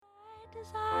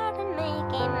desire to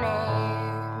make amends.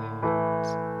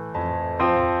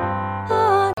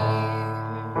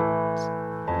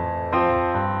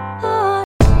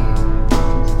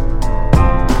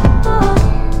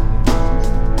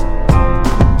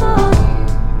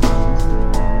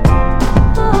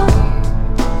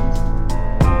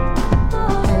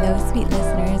 Hello, sweet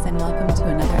listeners, and welcome to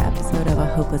another episode of A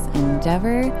Hopeless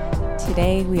Endeavor.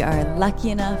 Today, we are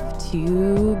lucky enough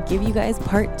to give you guys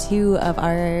part 2 of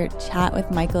our chat with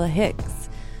Michael Hicks,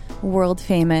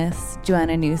 world-famous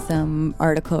Joanna Newsom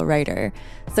article writer.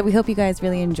 So we hope you guys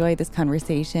really enjoyed this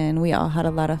conversation. We all had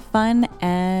a lot of fun,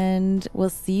 and we'll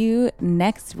see you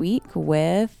next week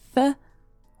with...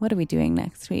 What are we doing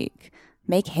next week?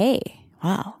 Make hay.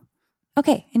 Wow.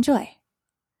 Okay, enjoy.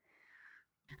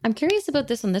 I'm curious about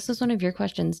this one. This was one of your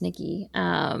questions, Nikki.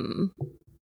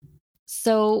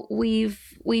 So we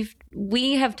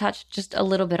have touched just a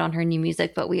little bit on her new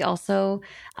music, but we also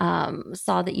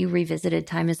saw that you revisited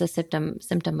 "Time Is a Symptom"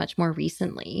 much more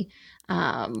recently.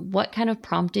 What kind of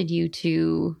prompted you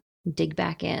to dig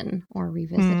back in or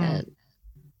revisit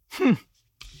it?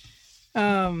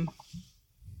 I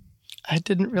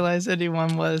didn't realize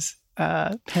anyone was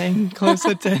paying close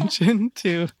attention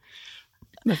to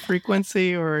the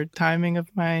frequency or timing of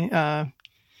my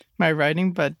my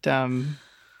writing, but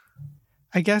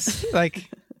I guess I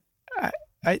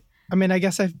mean I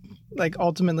guess I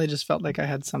ultimately just felt like I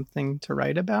had something to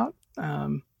write about,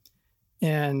 and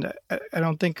I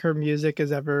don't think her music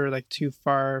is ever too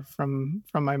far from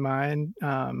my mind.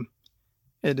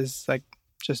 It is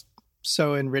just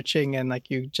so enriching, and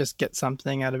you just get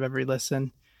something out of every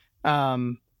listen.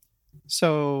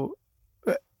 So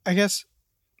I guess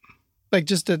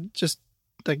just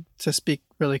to speak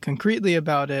really concretely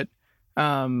about it,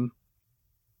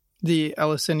 the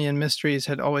Eleusinian Mysteries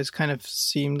had always kind of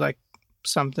seemed like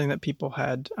something that people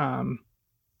had,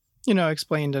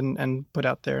 explained and put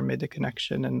out there and made the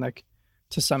connection. And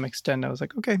to some extent, I was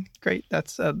like, okay, great.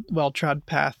 That's a well-trod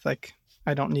path.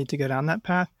 I don't need to go down that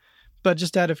path. But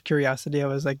just out of curiosity, I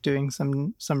was doing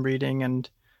some reading, and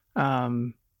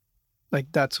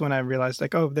that's when I realized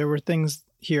oh, there were things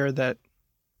here that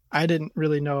I didn't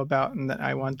really know about and that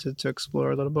I wanted to explore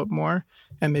a little bit more,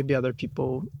 and maybe other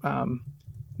people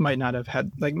might not have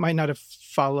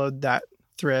followed that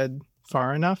thread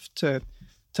far enough to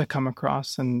come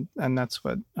across, and that's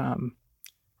what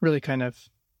really kind of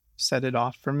set it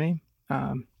off for me.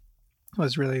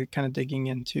 Was really kind of digging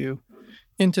into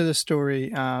the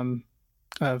story of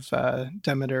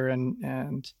Demeter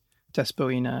and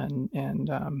Despoina and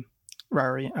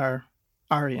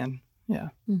Arian. Yeah.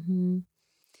 Mm-hmm.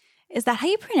 Is that how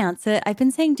you pronounce it? I've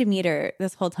been saying Demeter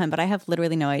this whole time, but I have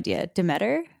literally no idea.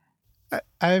 Demeter?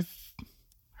 I've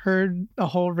heard a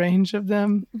whole range of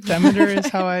them. Demeter is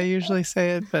how I usually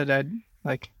say it, but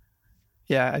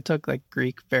I took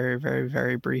Greek very, very,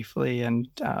 very briefly, and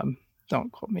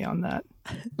don't quote me on that.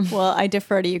 Well, I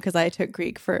defer to you because I took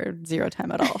Greek for 0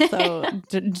 time at all. So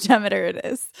Demeter it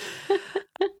is.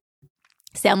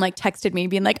 Sam texted me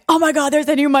being oh my God, there's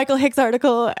a new Michael Hicks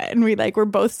article. And we were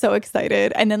both so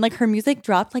excited. And then her music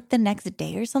dropped the next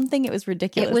day or something. It was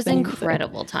ridiculous. It was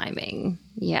incredible timing.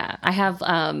 Yeah. I have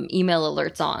email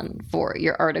alerts on for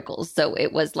your articles. So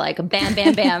it was bam,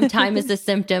 bam, bam, Time Is a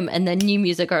Symptom, and then new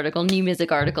music article. And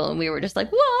we were just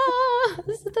whoa,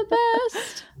 this is the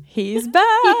best. He's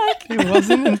back. It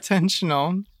wasn't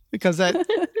intentional because I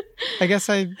guess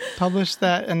I published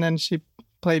that and then she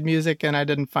played music and I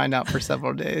didn't find out for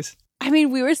several days. I mean,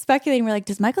 we were speculating. We're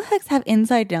does Michael Hicks have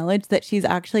inside knowledge that she's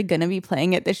actually going to be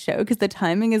playing at this show? Because the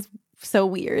timing is so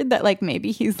weird that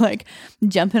maybe he's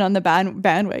jumping on the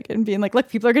bandwagon being look,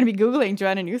 people are going to be Googling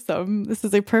Joanna Newsom. This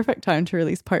is a perfect time to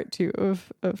release part 2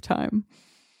 of Time.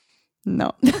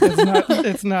 No.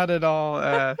 It's not at all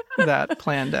that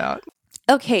planned out.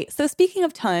 Okay, so speaking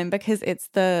of Time, because it's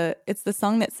the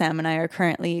song that Sam and I are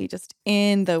currently just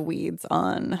in the weeds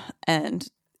on, and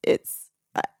it's,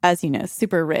 as you know,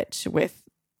 super rich with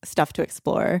stuff to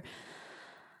explore.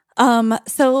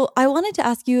 So I wanted to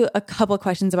ask you a couple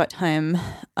questions about Time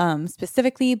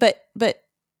specifically, but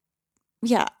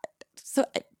yeah. So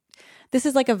this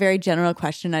is a very general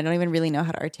question. I don't even really know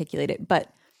how to articulate it,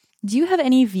 but do you have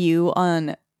any view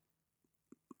on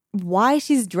why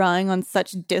she's drawing on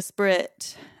such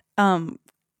disparate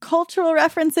cultural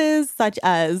references, such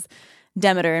as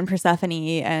Demeter and Persephone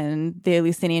and the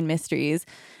Eleusinian Mysteries,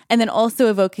 and then also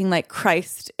evoking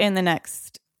Christ in the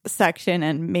next section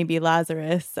and maybe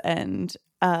Lazarus, and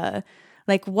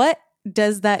what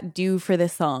does that do for the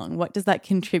song? What does that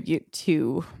contribute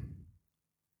to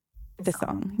the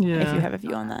song? Yeah. If you have a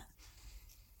view on that.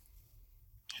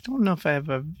 don't know if I have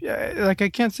like, I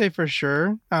can't say for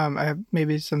sure. I have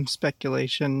maybe some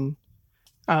speculation,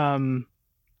 but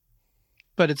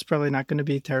it's probably not going to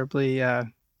be terribly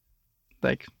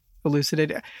like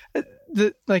elucidated.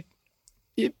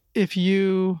 If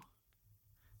you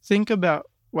think about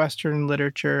Western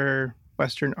literature,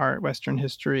 Western art, Western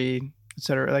history,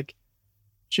 etc., like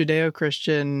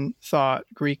Judeo-Christian thought,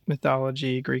 Greek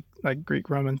mythology, Greek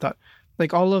Roman thought,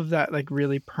 like all of that like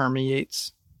really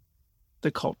permeates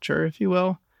the culture, if you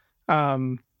will.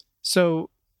 So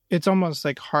it's almost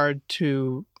like hard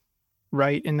to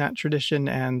write in that tradition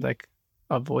and like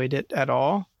avoid it at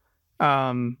all.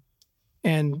 And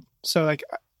so like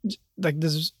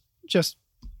this is just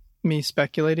me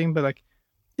speculating, but like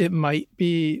that might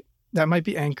be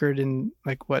anchored in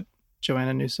like what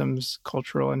Joanna Newsom's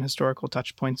cultural and historical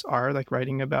touch points are, like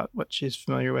writing about what she's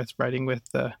familiar with, writing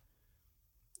with the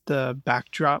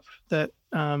backdrop that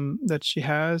she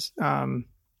has.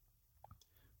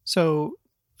 So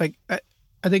like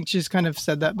I think she's kind of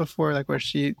said that before, like where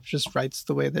she just writes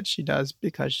the way that she does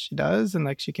because she does, and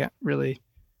like she can't really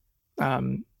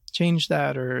change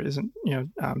that, or isn't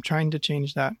trying to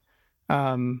change that.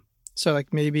 So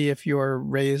like maybe if you're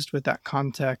raised with that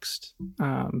context,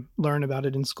 learn about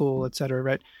it in school, etc.,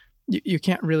 right? You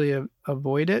can't really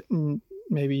avoid it, and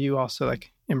maybe you also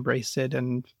like embrace it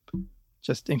and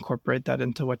just incorporate that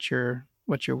into what you're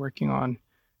working on.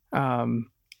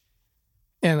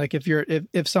 And like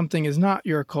if something is not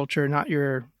your culture, not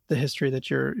the history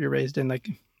that you're raised in, like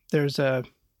there's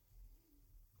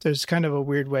kind of a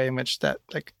weird way in which that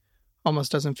like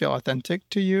almost doesn't feel authentic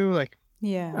to you, like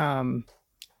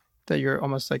that you're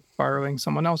almost like borrowing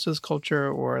someone else's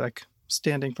culture or like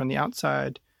standing from the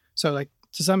outside. So like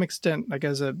to some extent, like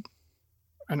as an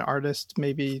artist,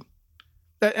 maybe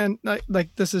that, and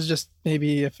like this is just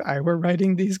maybe if I were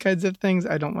writing these kinds of things,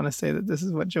 I don't want to say that this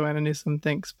is what Joanna Newsom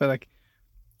thinks, but like,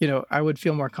 I would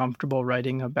feel more comfortable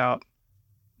writing about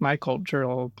my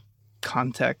cultural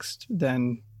context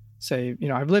than say,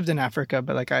 I've lived in Africa,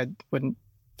 but like I wouldn't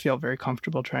feel very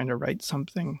comfortable trying to write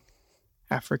something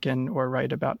African or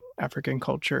write about African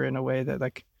culture in a way that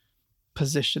like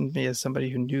positioned me as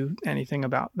somebody who knew anything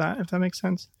about that, if that makes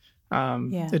sense.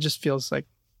 It just feels like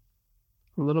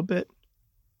a little bit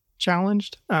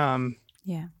challenged. And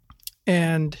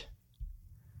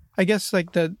I guess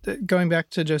like the going back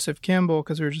to Joseph Campbell,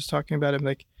 because we were just talking about him,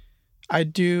 like I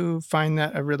do find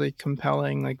that a really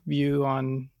compelling like view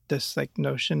on this like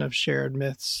notion of shared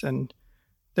myths, and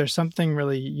there's something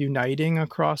really uniting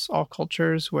across all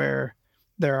cultures where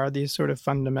there are these sort of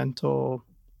fundamental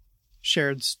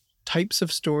shared types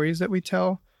of stories that we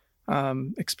tell,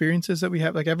 experiences that we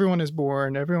have. Like everyone is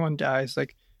born, everyone dies,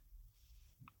 like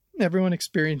everyone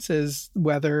experiences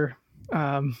weather,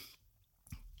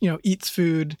 eats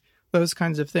food, those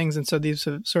kinds of things. And so these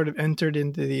have sort of entered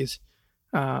into these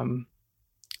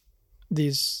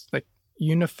like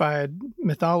unified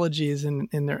mythologies in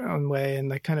their own way, and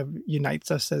like kind of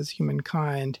unites us as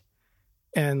humankind.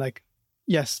 And like,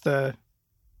 yes, the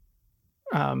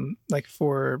like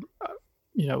for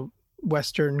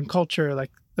Western culture,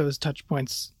 like those touch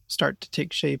points start to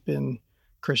take shape in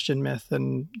Christian myth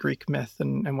and Greek myth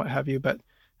and what have you, but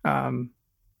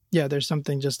there's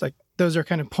something just like those are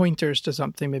kind of pointers to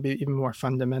something maybe even more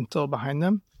fundamental behind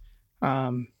them.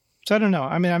 So I don't know,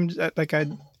 I mean, I'm like I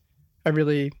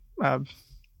really I'm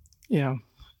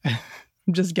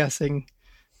just guessing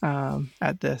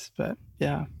at this, but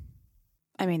yeah.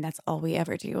 I mean, that's all we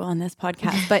ever do on this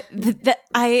podcast. But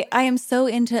I am so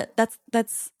into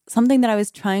that's something that I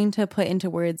was trying to put into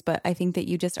words, but I think that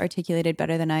you just articulated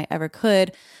better than I ever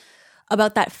could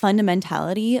about that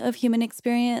fundamentality of human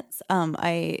experience.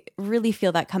 I really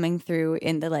feel that coming through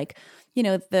in the like,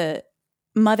 the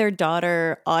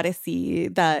mother-daughter odyssey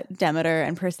that Demeter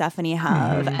and Persephone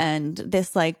have, and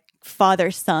this like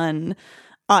father-son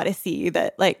odyssey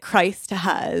that like Christ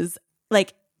has.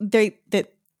 Like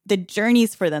the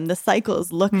journeys for them, the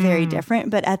cycles look very different,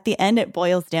 but at the end it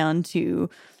boils down to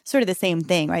sort of the same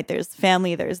thing, right? There's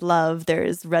family, there's love,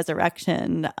 there's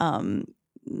resurrection,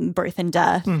 birth and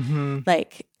death.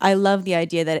 Like I love the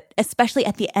idea that especially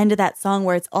at the end of that song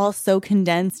where it's all so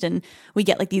condensed and we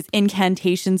get like these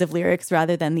incantations of lyrics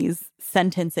rather than these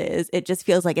sentences, it just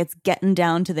feels like it's getting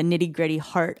down to the nitty-gritty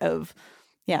heart of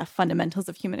fundamentals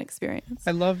of human experience.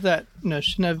 I love that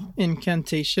notion of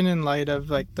incantation in light of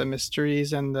like the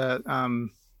mysteries and the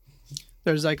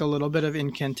there's like a little bit of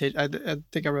incantation. I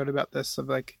think I wrote about this, of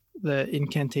like the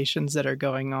incantations that are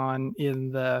going on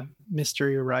in the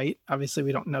mystery rite. Obviously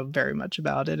we don't know very much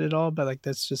about it at all, but like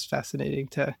that's just fascinating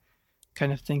to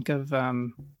kind of think of.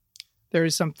 There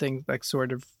is something like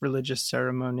sort of religious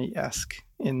ceremony-esque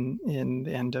in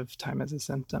the end of Time as a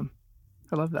Symptom.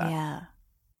 I love that. Yeah.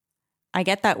 I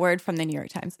get that word from the New York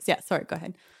Times. Yeah, sorry, go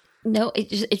ahead. No,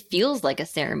 it feels like a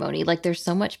ceremony. Like there's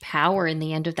so much power in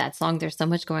the end of that song. There's so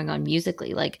much going on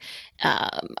musically. Like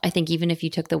I think even if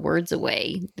you took the words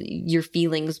away, your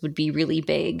feelings would be really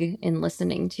big in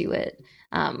listening to it.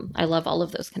 I love all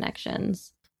of those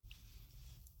connections.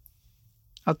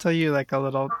 I'll tell you like a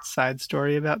little side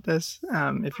story about this,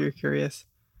 if you're curious.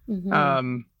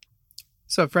 Mm-hmm.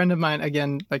 So a friend of mine,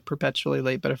 again, like perpetually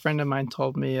late, but a friend of mine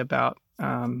told me about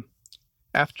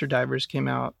after Divers came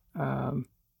out,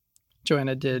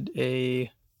 Joanna did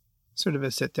a sort of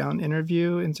a sit-down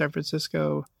interview in San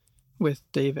Francisco with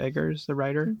Dave Eggers, the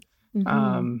writer.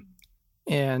 Mm-hmm.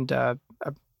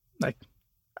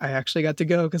 I actually got to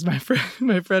go because my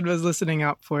friend was listening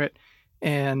out for it.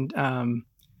 And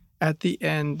at the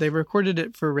end, they recorded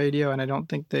it for radio, and I don't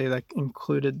think they like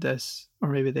included this, or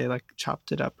maybe they like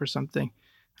chopped it up or something.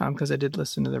 Because I did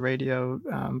listen to the radio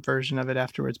version of it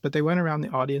afterwards. But they went around the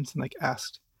audience and like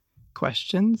asked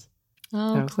questions.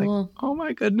 Oh, And I was cool. like, oh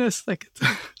my goodness, like it's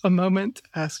a moment to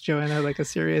ask Joanna like a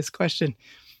serious question.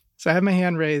 So I had my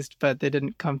hand raised, but they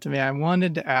didn't come to me. I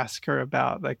wanted to ask her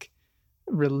about like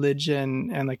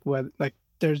religion and like what, like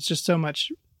there's just so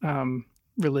much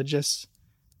religious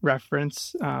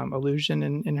reference, allusion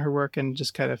in her work, and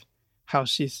just kind of how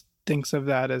she thinks of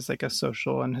that as like a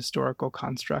social and historical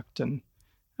construct. And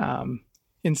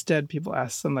instead people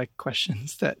ask some like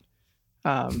questions that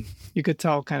you could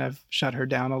tell kind of shut her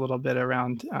down a little bit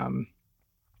around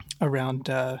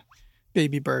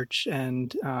Baby Birch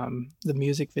and the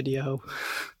music video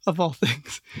of all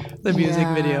things, the music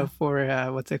video for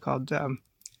what's it called,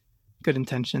 Good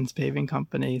Intentions Paving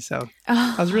Company. So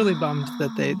I was really bummed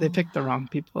that they picked the wrong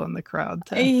people in the crowd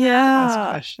to ask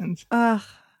questions. I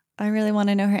really want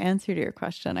to know her answer to your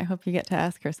question. I hope you get to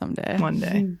ask her someday. One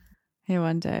day. Hey,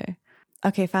 one day.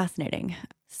 Okay, fascinating.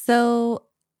 So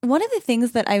one of the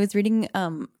things that I was reading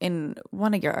in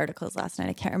one of your articles last night,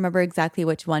 I can't remember exactly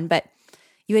which one, but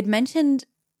you had mentioned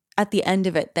at the end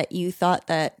of it that you thought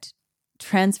that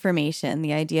transformation,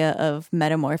 the idea of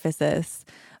metamorphosis,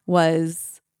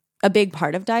 was a big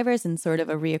part of Divers and sort of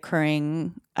a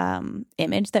reoccurring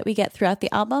image that we get throughout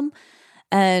the album.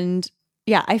 And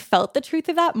yeah, I felt the truth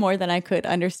of that more than I could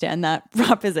understand that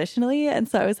propositionally. And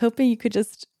so I was hoping you could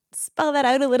just spell that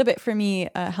out a little bit for me,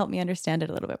 help me understand it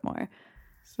a little bit more.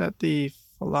 Is that the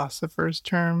philosopher's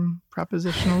term,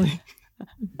 propositionally?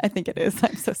 I think it is.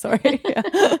 I'm so sorry.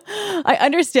 Yeah. I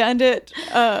understand it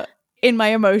in my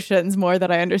emotions more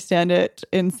than I understand it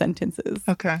in sentences.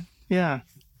 Okay. Yeah.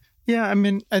 Yeah. I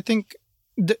mean, I think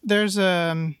there's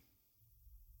kind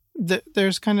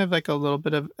of like a little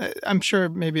bit of, I'm sure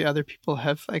maybe other people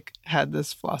have like had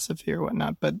this philosophy or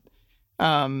whatnot, but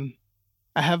I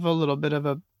have a little bit of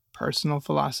a personal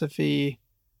philosophy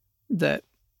that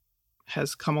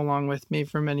has come along with me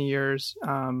for many years,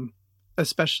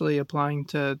 especially applying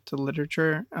to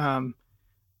literature,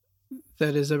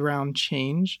 that is around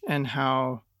change and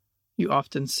how you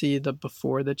often see the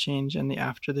before the change and the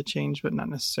after the change, but not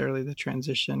necessarily the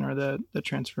transition or the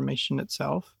transformation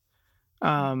itself.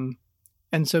 And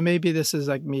so maybe this is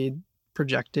like me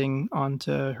projecting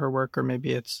onto her work, or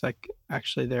maybe it's like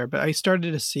actually there, but I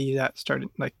started to see that started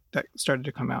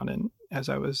to come out as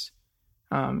I was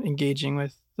engaging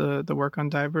with the work on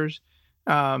Divers.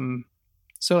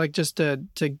 So like just to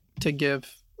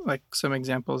give like some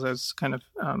examples as kind of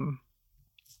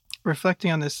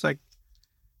reflecting on this, like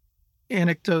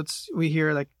anecdotes we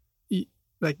hear, like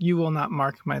you will not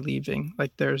mark my leaving.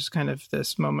 Like there's kind of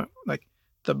this moment, like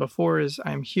the before is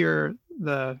I'm here,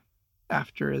 the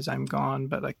after is I'm gone,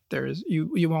 but like there's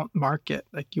you won't mark it,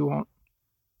 like you won't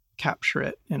capture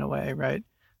it in a way, right?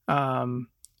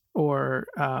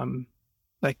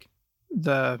 Like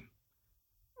the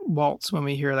waltz, when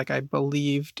we hear like I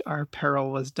believed our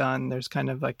peril was done, there's kind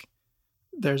of like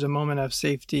there's a moment of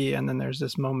safety, and then there's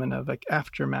this moment of like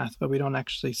aftermath, but we don't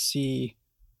actually see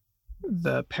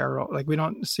the peril, like we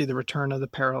don't see the return of the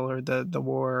peril or the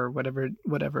war or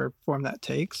whatever form that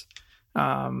takes.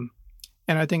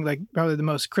 And I think like probably the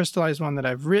most crystallized one that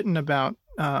I've written about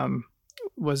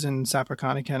was in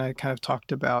Sapocanica, and I kind of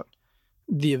talked about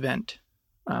the event,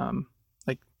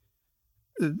 like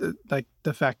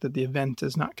the fact that the event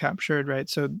is not captured, right?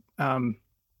 So, and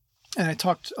I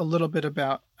talked a little bit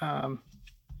about, now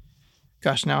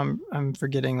I'm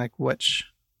forgetting like which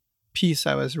piece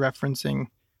I was referencing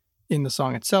in the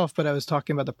song itself, but I was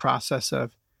talking about the process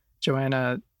of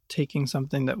Joanna taking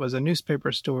something that was a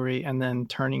newspaper story and then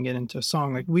turning it into a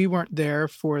song. Like we weren't there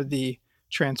for the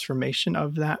transformation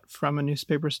of that from a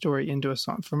newspaper story into a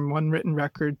song, from one written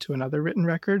record to another written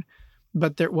record,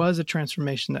 but there was a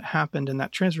transformation that happened, and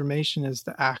that transformation is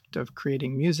the act of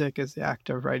creating music, is the act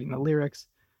of writing the lyrics.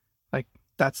 Like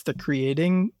that's the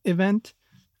creating event.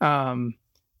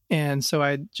 And so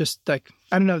I just like,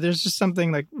 I don't know, there's just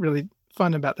something like really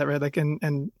fun about that, right? Like,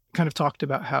 and kind of talked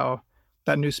about how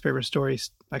that newspaper story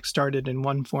like started in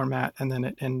one format and then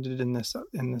it ended in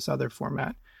this other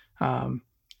format.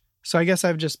 So I guess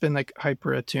I've just been like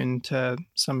hyper attuned to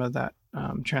some of that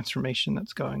transformation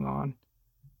that's going on.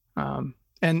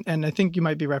 And I think you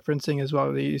might be referencing as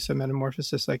well the use of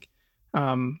metamorphosis, like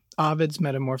Ovid's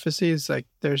Metamorphoses. Like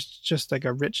there's just like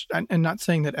a rich, and not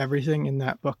saying that everything in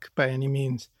that book by any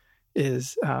means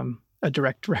is a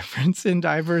direct reference in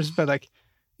Divers, but like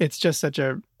it's just such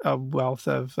a wealth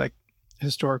of like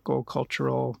historical,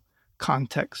 cultural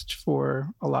context for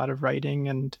a lot of writing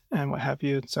and what have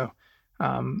you. So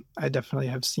I definitely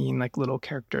have seen like little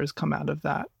characters come out of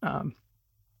that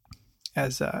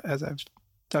as I've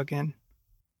dug in.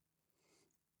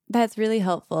 That's really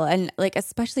helpful. And like,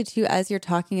 especially too, as you're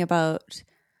talking about,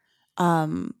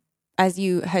 as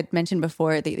you had mentioned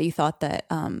before, that you thought that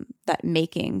that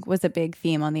making was a big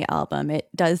theme on the album. It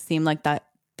does seem like that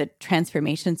the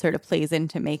transformation sort of plays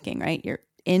into making, right? You're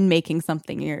in making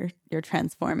something, you're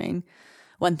transforming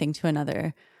one thing to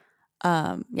another.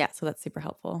 Yeah, so that's super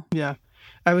helpful. Yeah.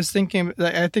 I was thinking,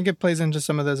 I think it plays into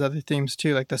some of those other themes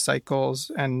too, like the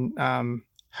cycles and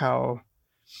how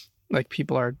like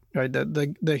people are, right,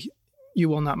 the you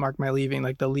will not mark my leaving,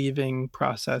 like the leaving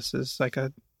process is like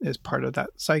is part of that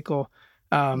cycle.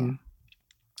 I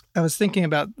was thinking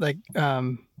about like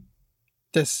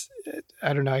this,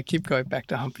 I don't know, I keep going back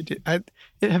to Humpty Dumpty.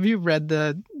 Have you read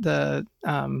the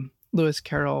Lewis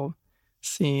Carroll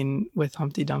scene with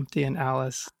Humpty Dumpty and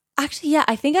Alice? Actually, yeah,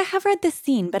 I think I have read this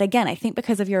scene, but again, I think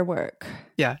because of your work.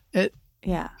 Yeah.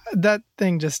 That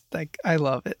thing just like, I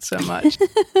love it so much.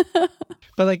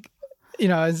 But like, you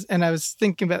know, I was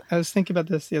thinking about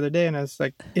this the other day, and I was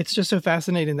like, it's just so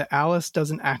fascinating that Alice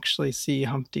doesn't actually see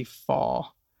Humpty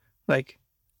fall. Like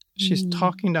she's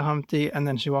talking to Humpty and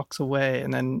then she walks away,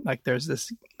 and then like there's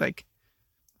this like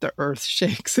the earth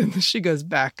shakes and she goes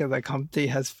back and like Humpty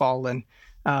has fallen.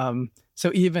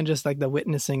 So even just like the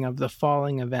witnessing of the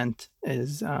falling event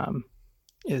is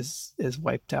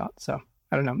wiped out. So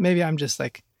I don't know. Maybe I'm just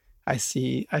like I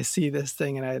see this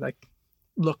thing and I like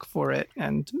look for it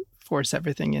and force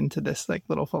everything into this like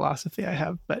little philosophy I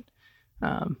have. But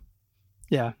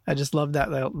yeah, I just love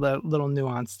that little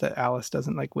nuance that Alice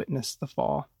doesn't like witness the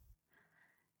fall.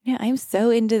 Yeah, I'm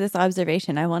so into this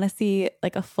observation. I want to see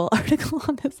like a full article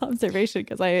on this observation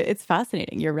because it's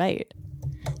fascinating. You're right.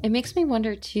 It makes me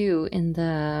wonder too in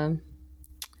the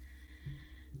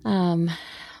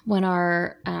when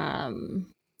our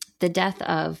the death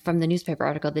of, from the newspaper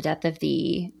article, the death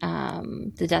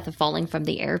of falling from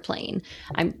the airplane.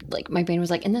 I'm like, my brain was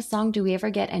like, in this song, do we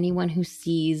ever get anyone who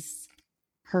sees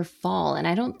her fall? And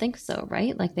I don't think so,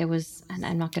 right? Like there was, and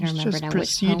I'm not going to remember just now.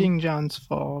 Preceding John's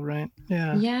fall, right?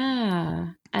 Yeah. Yeah.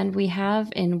 And we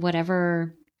have in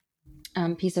whatever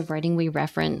piece of writing we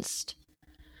referenced,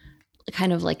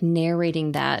 kind of like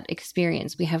narrating that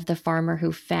experience. We have the farmer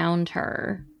who found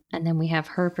her, and then we have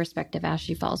her perspective as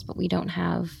she falls, but we don't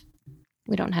have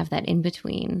that in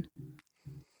between.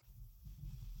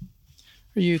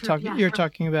 Are you talking? You're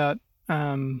talking about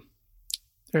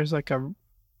there's like a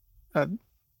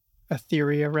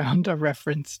theory around a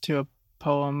reference to a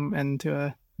poem and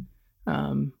to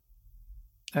an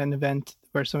event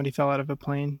where somebody fell out of a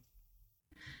plane.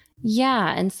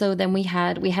 Yeah, and so then we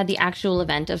had the actual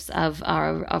event of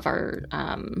our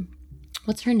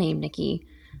what's her name, Nikki?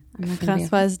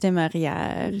 Françoise de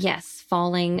Marière. Yes,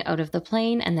 falling out of the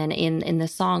plane, and then in the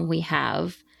song we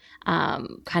have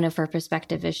kind of her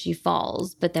perspective as she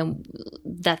falls, but then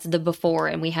that's the before,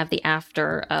 and we have the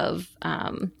after of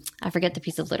I forget the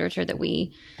piece of literature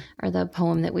or the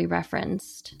poem that we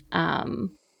referenced,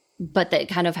 but that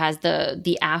kind of has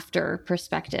the after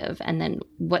perspective, and then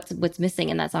what's missing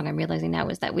in that song, I'm realizing now,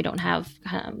 is that we don't have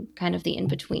kind of the in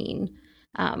between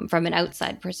from an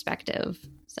outside perspective.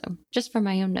 So just for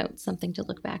my own notes, something to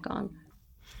look back on.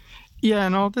 Yeah,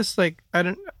 and all this, like,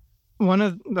 there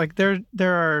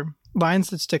are lines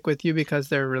that stick with you because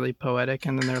they're really poetic,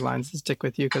 and then there are lines that stick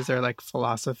with you because they're like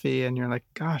philosophy, and you're like,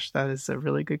 gosh, that is a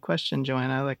really good question,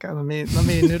 Joanna. Like, let me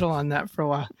noodle on that for a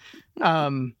while.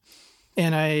 And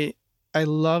I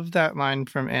love that line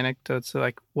from Anecdotes. So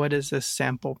like, what is this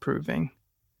sample proving?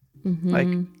 Mm-hmm. Like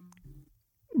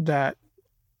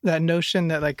that notion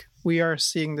that like we are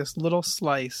seeing this little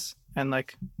slice, and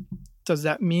like, does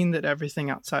that mean that everything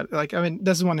outside, like, I mean,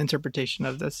 this is one interpretation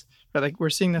of this, but like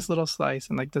we're seeing this little slice,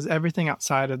 and like, does everything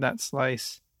outside of that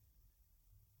slice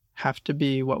have to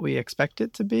be what we expect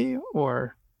it to be,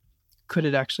 or could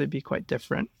it actually be quite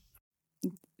different?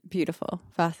 Beautiful.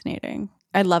 Fascinating.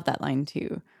 I love that line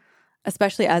too,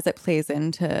 especially as it plays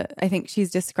into, I think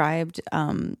she's described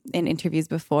in interviews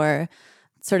before,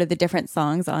 sort of the different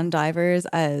songs on Divers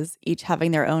as each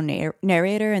having their own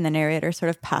narrator, and the narrator sort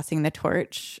of passing the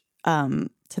torch to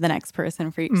the next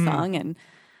person for each song. And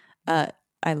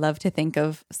I love to think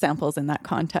of samples in that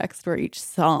context where each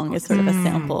song is sort of a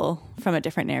sample from a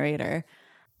different narrator.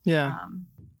 Yeah.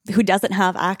 Who doesn't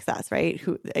have access, right?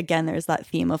 Who, again, there's that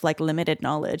theme of like limited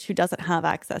knowledge, who doesn't have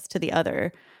access to the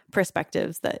other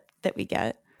perspectives that we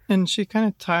get. And she kind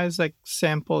of ties like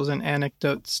samples and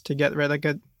anecdotes together, right? Like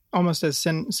almost as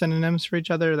synonyms for each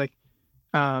other. Like,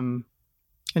 and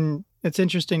it's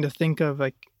interesting to think of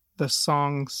like the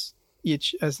songs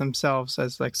each as themselves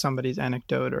as like somebody's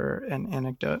anecdote or an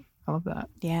anecdote. I love that.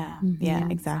 Yeah. Yeah,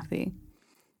 exactly.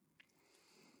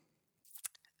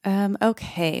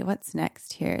 Okay, what's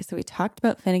next here? So we talked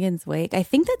about Finnegan's Wake. I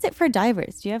think that's it for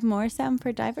Divers. Do you have more, Sam,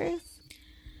 for Divers?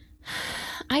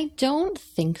 I don't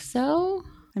think so.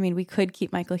 I mean, we could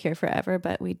keep Michael here forever,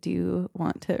 but we do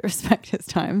want to respect his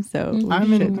time. So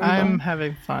I'm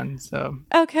having fun. So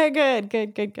okay, good.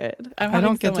 I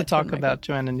don't get to talk about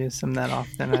Joanna Newsom that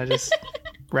often. I just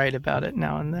write about it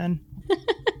now and then.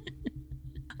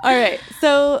 All right,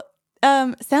 so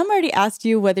Sam already asked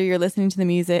you whether you're listening to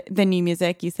the new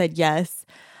music. You said yes.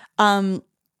 I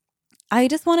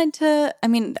just wanted to. I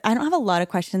mean, I don't have a lot of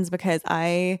questions because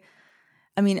I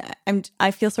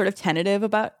feel sort of tentative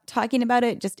about talking about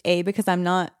it, just because I'm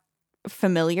not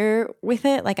familiar with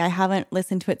it. Like I haven't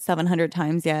listened to it 700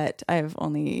 times yet. I've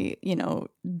only,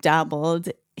 dabbled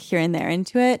here and there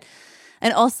into it.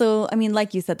 And also, I mean,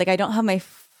 like you said, like I don't have my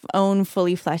own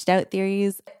fully fleshed out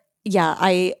theories. Yeah,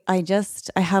 I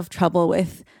have trouble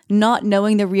with not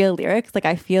knowing the real lyrics. Like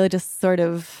I feel just sort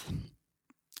of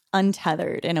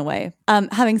untethered in a way.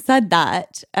 Having said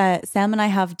that, Sam and I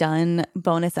have done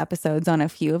bonus episodes on a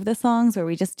few of the songs where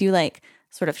we just do like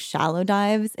sort of shallow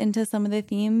dives into some of the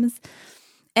themes.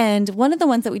 And one of the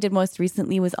ones that we did most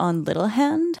recently was on Little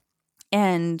Hand.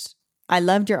 And I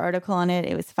loved your article on it.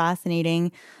 It was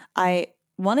fascinating. I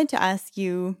wanted to ask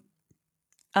you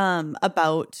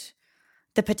about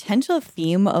the potential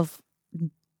theme of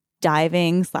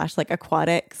diving / like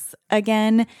aquatics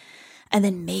again. And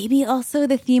then maybe also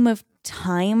the theme of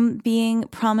time being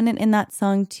prominent in that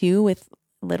song too, with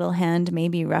Little Hand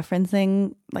maybe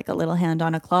referencing like a little hand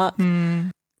on a clock.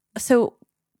 So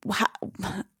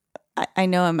I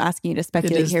know I'm asking you to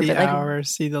speculate here, but like, hour,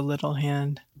 see the little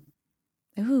hand.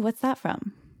 Ooh, what's that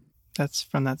from? That's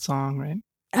from that song, right?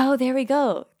 Oh, there we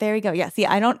go. Yeah, see,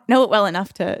 I don't know it well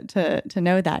enough to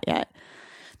know that yet.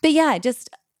 But yeah, just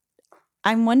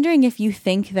I'm wondering if you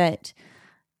think that,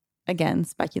 again,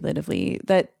 speculatively,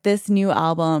 that this new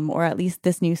album, or at least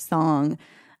this new song,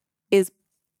 is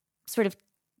sort of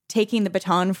taking the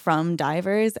baton from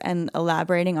Divers and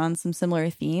elaborating on some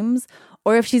similar themes,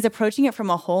 or if she's approaching it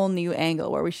from a whole new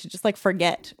angle where we should just like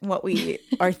forget what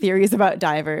our theories about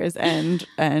Divers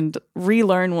and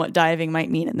relearn what diving might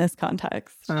mean in this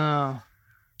context. Oh,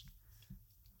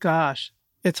 gosh,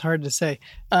 it's hard to say.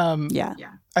 Yeah.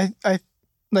 I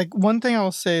like one thing I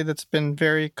will say that's been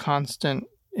very constant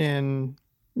in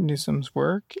Newsom's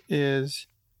work is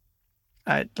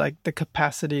like the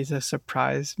capacity to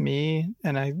surprise me,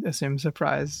 and I assume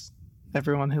surprise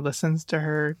everyone who listens to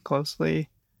her closely,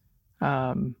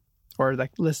 or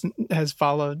like has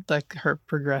followed like her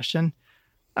progression.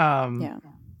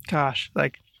 Gosh,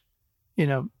 like,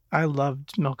 I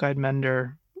loved Milk-Eyed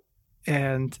Mender,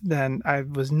 and then I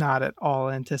was not at all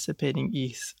anticipating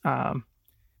East.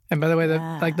 And by the way,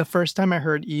 like the first time I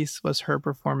heard East was her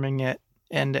performing it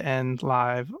end to end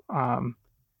live.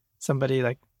 Somebody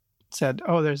like said,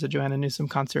 "Oh, there's a Joanna Newsom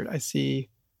concert. I see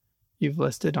you've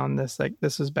listed on this." Like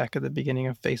this was back at the beginning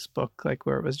of Facebook, like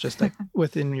where it was just like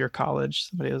within your college.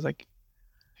 Somebody was like,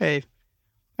 "Hey,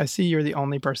 I see you're the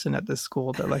only person at this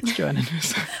school that likes Joanna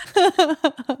Newsom.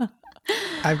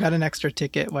 I've got an extra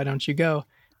ticket. Why don't you go?"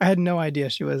 I had no idea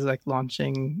she was like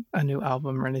launching a new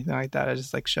album or anything like that. I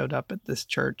just like showed up at this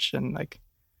church and like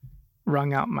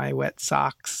wrung out my wet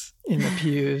socks in the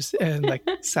pews and like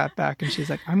sat back, and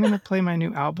she's like, "I'm going to play my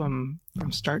new album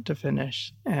from start to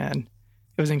finish." And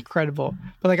it was incredible.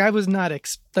 But like, I was not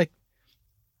like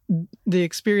the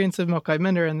experience of Milk-Eyed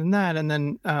Mender and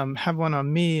then Have One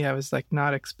on Me. I was like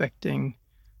not expecting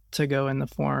to go in the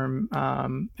form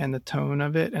and the tone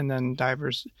of it, and then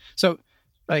Divers. So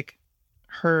like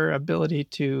her ability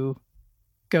to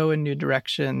go in new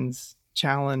directions,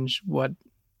 challenge what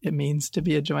it means to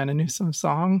be a Joanna Newsom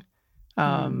song.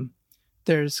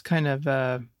 There's kind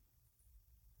of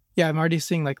yeah, I'm already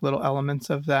seeing like little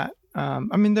elements of that.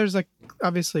 I mean, there's like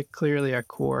obviously clearly a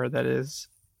core that is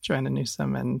Joanna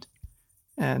Newsom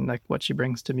and like what she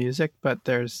brings to music, but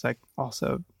there's like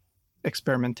also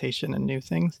experimentation and new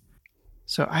things.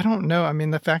 So I don't know. I mean,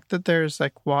 the fact that there's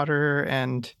like water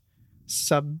and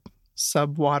sub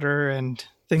water and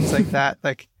things like that,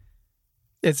 like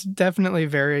it's definitely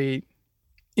very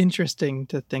interesting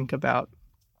to think about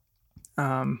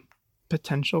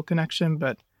potential connection,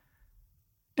 but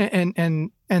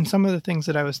and some of the things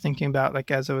that I was thinking about,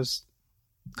 like as I was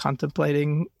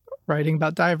contemplating writing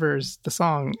about Divers, the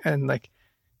song, and like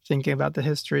thinking about the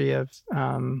history of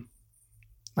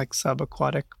like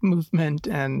subaquatic movement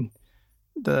and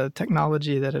the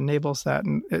technology that enables that,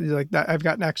 and like that, I've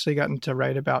gotten to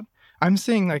write about. I'm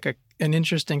seeing like an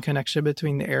interesting connection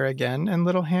between the Air Again and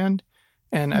Little Hand,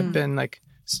 and I've been like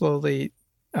slowly.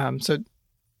 So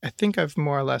I think I've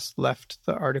more or less left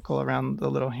the article around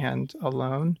the Little Hand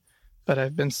alone, but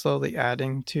I've been slowly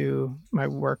adding to my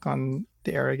work on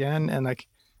the Air Again, and like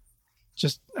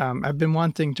just I've been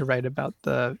wanting to write about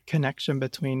the connection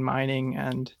between mining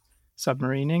and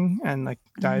submarining and like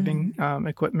diving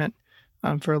equipment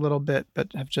for a little bit,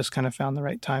 but have just kind of found the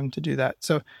right time to do that.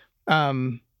 So I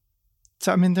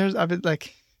mean, I've been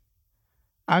like,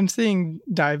 I'm seeing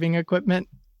diving equipment.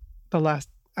 The last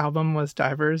album was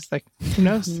Divers. Like, who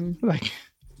knows? Like,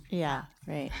 Yeah,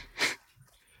 right.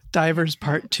 Divers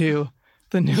Part 2,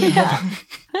 the new album.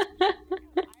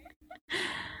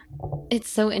 It's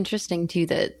so interesting too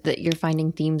that you're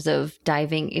finding themes of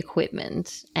diving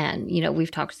equipment, and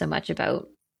we've talked so much about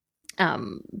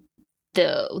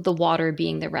the water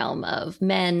being the realm of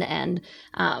men, and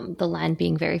the land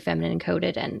being very feminine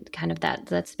coded, and kind of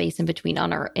that space in between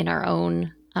in our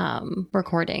own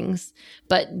recordings.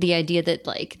 But the idea that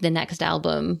like the next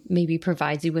album maybe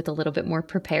provides you with a little bit more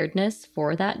preparedness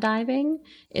for that diving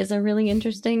is a really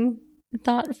interesting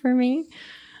thought for me.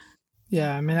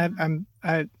 Yeah, I mean,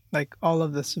 I like all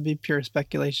of this would be pure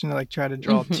speculation to like try to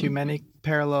draw too many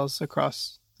parallels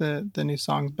across the new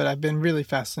songs, but I've been really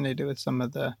fascinated with some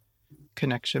of the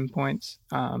connection points.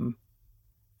 And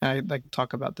I like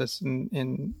talk about this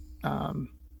in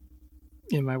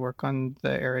my work on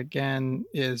the Air Again,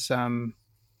 is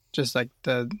just like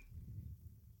the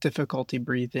difficulty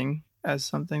breathing as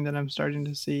something that I'm starting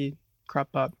to see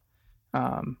crop up.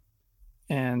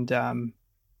 And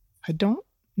I don't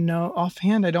know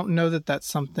offhand. I don't know that that's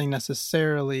something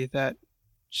necessarily that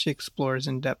she explores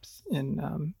in depth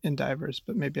in Divers,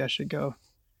 but maybe I should go.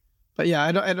 But yeah,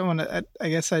 I don't want to. I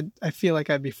guess I feel like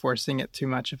I'd be forcing it too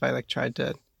much if I like tried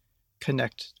to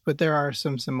connect. But there are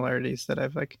some similarities that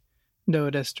I've like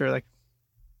noticed, or like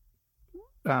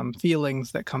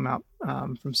feelings that come out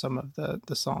from some of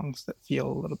the songs that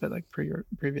feel a little bit like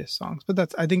previous songs.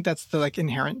 But I think that's the like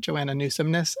inherent Joanna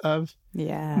Newsomness of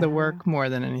the work more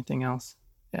than anything else.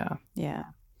 Yeah.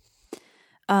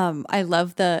 I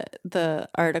love the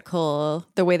article,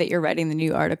 the way that you're writing the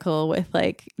new article with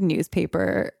like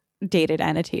newspaper dated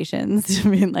annotations. I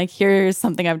mean, like, here's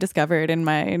something I've discovered in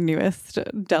my newest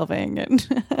delving,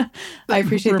 and I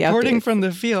appreciate the reporting updates. from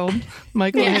the field,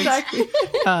 Michael Hicks. Exactly.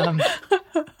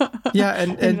 Yeah,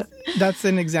 and that's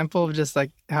an example of just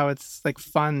like how it's like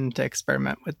fun to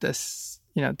experiment with this,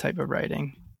 type of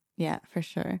writing. Yeah, for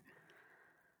sure.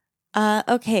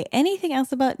 Okay. Anything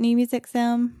else about new music,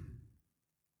 Sam?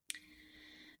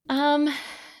 I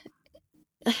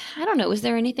don't know. Is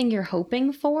there anything you're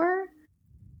hoping for?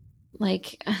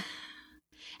 Like,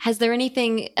 has there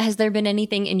been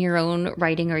anything in your own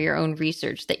writing or your own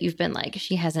research that you've been like,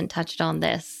 she hasn't touched on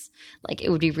this? Like, it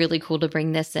would be really cool to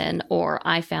bring this in, or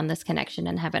I found this connection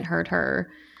and haven't heard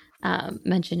her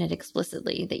mention it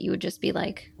explicitly, that you would just be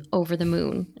like over the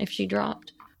moon if she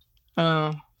dropped?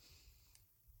 No,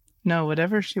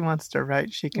 whatever she wants to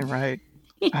write, she can write.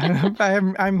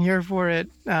 I'm here for it.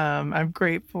 I'm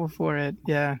grateful for it.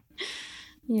 Yeah.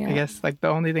 I guess like the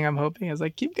only thing I'm hoping is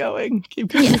like keep going.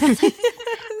 Yes.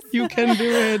 You can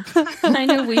do it. I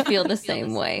know we feel the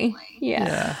same way.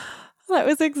 Yeah. That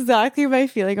was exactly my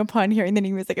feeling upon hearing the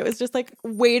new music. It was just like,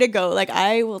 way to go. Like,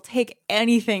 I will take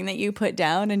anything that you put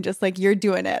down, and just like, you're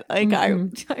doing it. Like,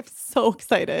 I'm so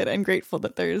excited and grateful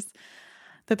that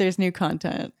there's new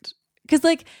content. Because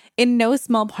like, in no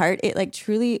small part, it like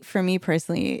truly, for me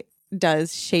personally,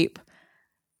 does shape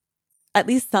at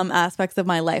least some aspects of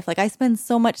my life. Like, I spend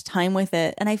so much time with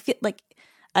it, and I feel like,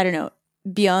 I don't know,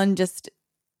 beyond just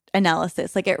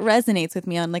analysis, like it resonates with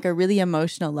me on like a really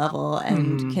emotional level,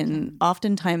 and can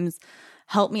oftentimes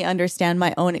help me understand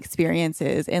my own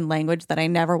experiences in language that I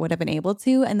never would have been able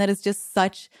to. And that is just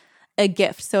such a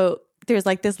gift. So there's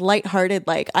like this lighthearted,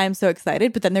 like, I'm so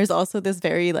excited, but then there's also this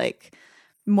very like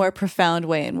more profound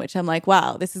way in which I'm like,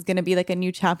 wow, this is going to be like a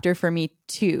new chapter for me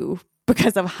too,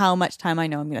 because of how much time I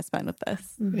know I'm going to spend with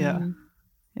this. Yeah.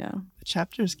 Yeah. The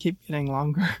chapters keep getting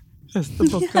longer as the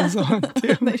book goes on,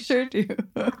 too. They sure do.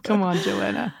 Come on,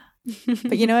 Joanna.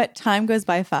 But you know what? Time goes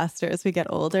by faster as we get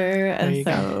older. And you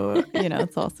so,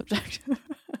 it's all subjective.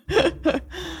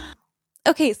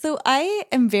 Okay, so I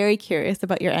am very curious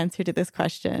about your answer to this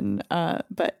question,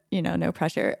 but, no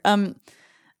pressure.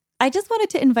 I just wanted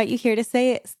to invite you here to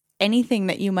say anything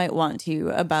that you might want to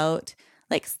about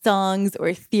like songs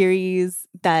or theories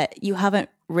that you haven't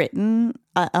written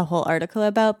a whole article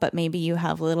about, but maybe you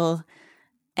have little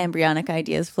embryonic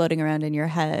ideas floating around in your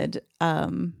head.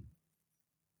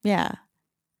 Yeah.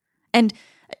 And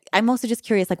I'm also just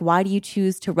curious, like, why do you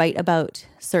choose to write about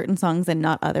certain songs and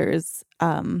not others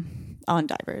on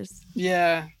Divers?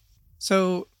 Yeah.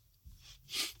 So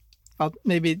I'll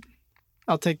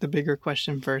take the bigger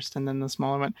question first and then the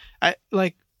smaller one. I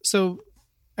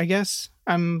guess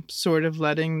I'm sort of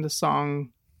letting the song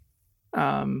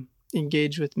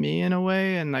engage with me in a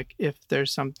way. And like, if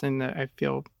there's something that I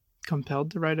feel compelled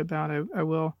to write about, I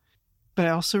will. But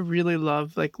I also really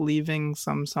love like leaving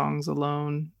some songs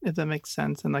alone, if that makes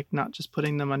sense. And like not just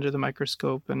putting them under the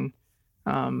microscope and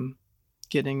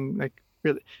getting like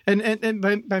really, and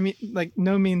by me, like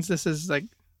no means this is like,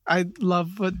 I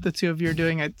love what the two of you are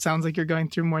doing. It sounds like you're going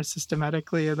through more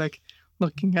systematically, like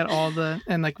looking at all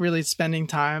and like really spending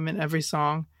time in every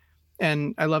song.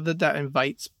 And I love that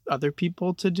invites other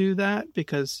people to do that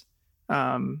because,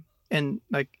 and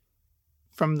like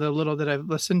from the little that I've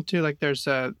listened to, like there's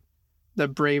the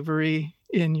bravery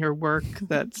in your work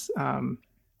that's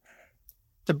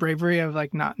the bravery of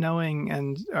like not knowing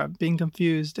and being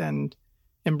confused and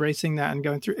embracing that and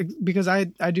going through, because I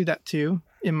do that too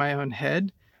in my own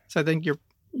head. So I think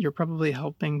you're probably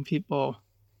helping people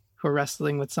who are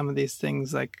wrestling with some of these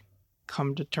things like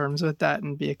come to terms with that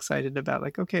and be excited about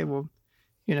like, okay, well,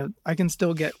 I can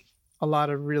still get a lot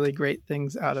of really great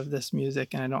things out of this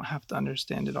music and I don't have to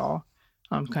understand it all.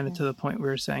 Kind of to the point we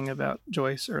were saying about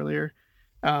Joyce earlier.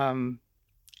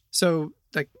 So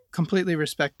like completely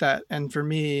respect that. And for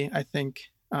me, I think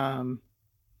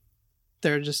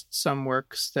there are just some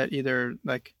works that either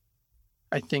like,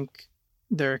 I think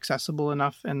they're accessible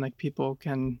enough and like people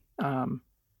can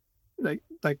like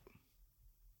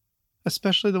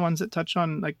especially the ones that touch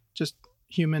on like just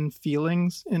human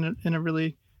feelings in a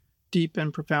really deep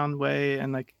and profound way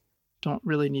and like don't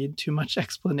really need too much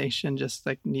explanation, just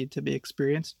like need to be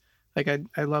experienced. Like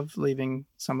I love leaving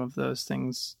some of those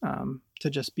things to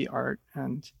just be art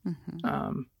and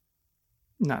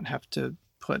not have to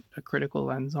put a critical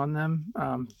lens on them.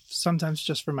 Sometimes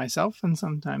just for myself and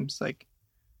sometimes like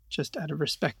just out of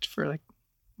respect for like,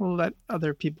 we'll let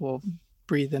other people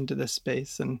breathe into this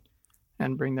space and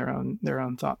bring their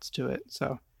own thoughts to it.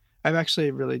 So I've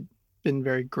actually really been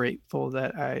very grateful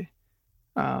that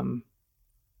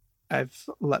I've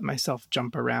let myself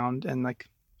jump around and like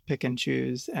pick and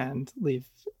choose and leave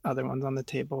other ones on the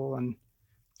table and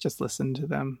just listen to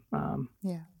them.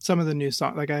 Some of the new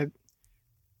songs, like I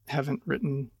haven't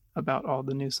written about all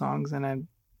the new songs and I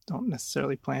don't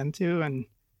necessarily plan to, and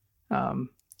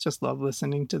just love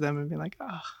listening to them and be like,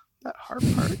 oh, that harp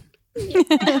part,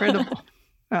 incredible.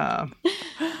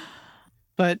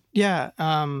 But yeah,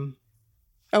 I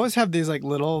always have these like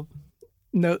little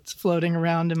notes floating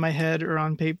around in my head or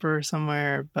on paper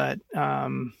somewhere, but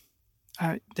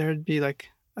there'd be like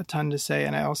a ton to say.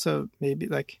 And I also maybe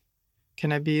like,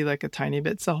 can I be like a tiny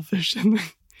bit selfish? And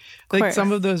like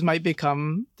some of those might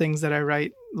become things that I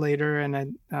write later.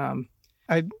 And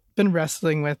I've been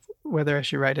wrestling with whether I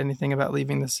should write anything about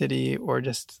leaving the city or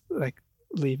just like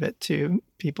leave it to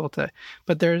people to,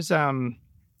 but there's a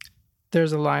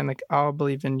line like, I'll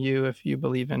believe in you if you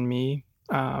believe in me,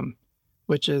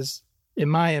 which is, in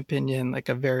my opinion, like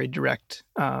a very direct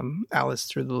Alice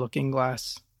Through the Looking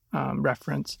Glass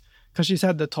reference, because she's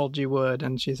had the Told You Would,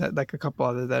 and she's had like a couple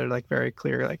other that are like very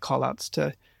clear like call outs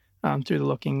to Through the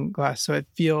Looking Glass. So it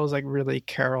feels like really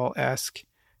Carol-esque.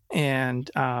 And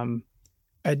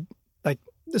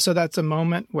so that's a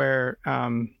moment where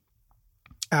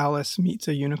Alice meets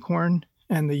a unicorn,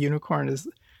 and the unicorn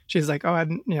she's like, oh, I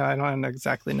don't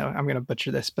exactly know. I'm going to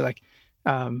butcher this, but like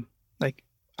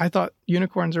I thought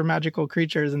unicorns were magical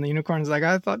creatures, and the unicorn's like,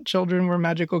 I thought children were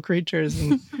magical creatures.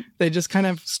 And they just kind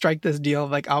of strike this deal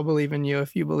of like, I'll believe in you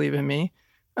if you believe in me.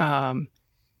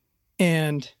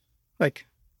 And like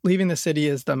Leaving the City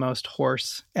is the most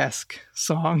Horse-esque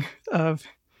song of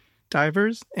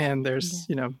Divers. And there's,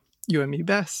 You and Me,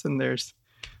 Bess, and there's,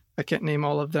 I can't name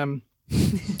all of them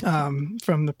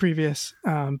from the previous,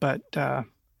 but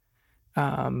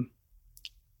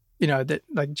that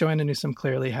like Joanna Newsom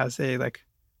clearly has a like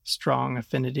strong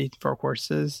affinity for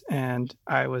horses, and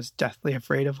I was deathly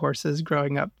afraid of horses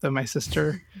growing up, though my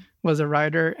sister was a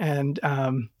rider, and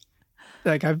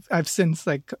like I've since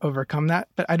like overcome that,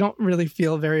 but I don't really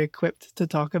feel very equipped to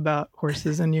talk about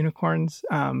horses and unicorns.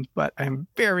 But I'm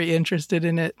very interested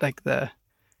in it, like the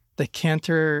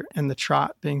canter and the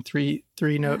trot being three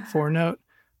note, 4-note,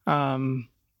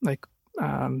 like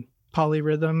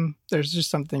polyrhythm. There's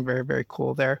just something very, very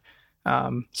cool there.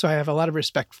 So I have a lot of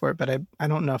respect for it, but I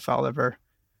don't know if I'll ever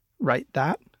write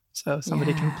that. So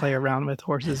somebody can play around with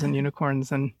horses and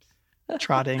unicorns and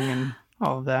trotting and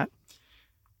all of that.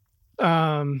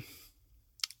 And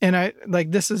I like,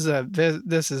 this is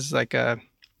like a,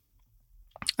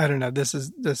 I don't know, this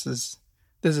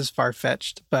is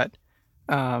far-fetched, but,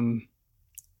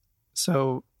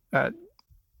 so, I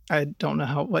don't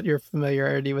know what your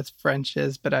familiarity with French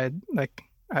is, but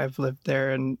I've lived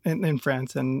there and in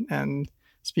France and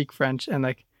speak French. And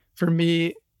like, for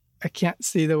me, I can't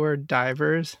see the word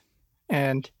divers.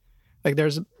 And like,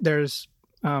 there's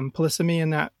polysemy in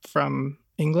that from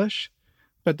English,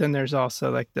 but then there's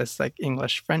also like this like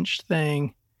English French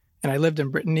thing. And I lived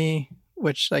in Brittany,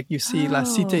 which like you see La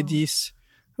Cité d'Is,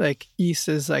 like Is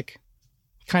is like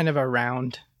kind of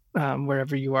around,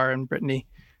 wherever you are in Brittany.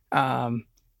 And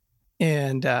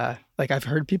like I've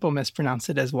heard people mispronounce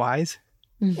it as wise.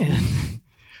 And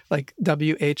like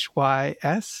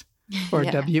WHYS or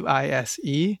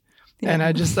WISE. And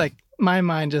I just like, my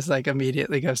mind just like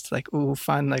immediately goes to like, ooh,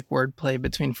 fun, like wordplay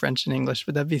between French and English,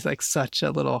 but that'd be like such a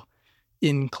little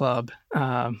in club.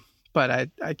 But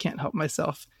I can't help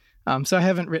myself. So I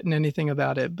haven't written anything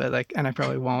about it, but like, and I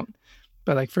probably won't,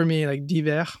 but like for me, like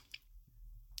divers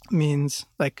means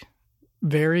like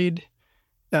varied.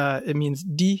 It means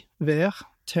divers,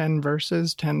 10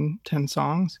 verses, 10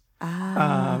 songs.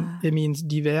 It means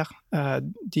divers,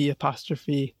 D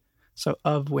apostrophe, so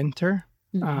of winter.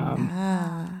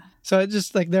 So it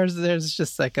just like there's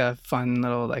just like a fun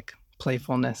little like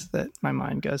playfulness that my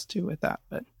mind goes to with that.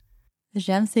 But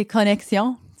j'aime ces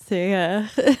connexions. C'est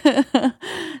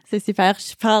super.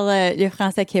 Je parle le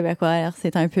français québécois, alors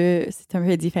c'est un peu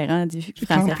différent du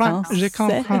français français. Je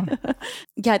comprends.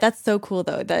 Yeah, that's so cool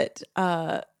though that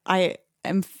I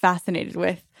am fascinated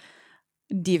with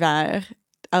d'hiver,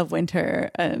 of winter,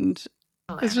 and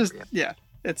it's just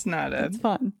it's not it's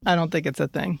fun. I don't think it's a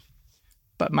thing,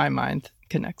 but my mind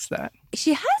connects that.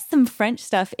 She has some French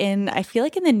stuff in. I feel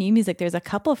like in the new music, there's a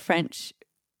couple French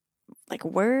like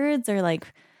words or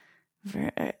like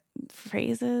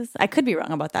phrases. I could be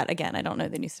wrong about that. Again, I don't know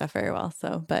the new stuff very well.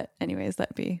 So, but anyways,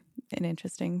 that'd be an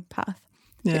interesting path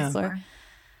to explore.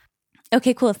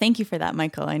 Okay, cool. Thank you for that,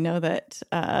 Michael. I know that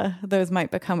those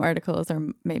might become articles,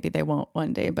 or maybe they won't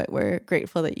one day, but we're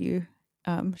grateful that you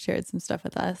shared some stuff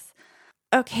with us.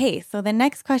 Okay, so the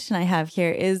next question I have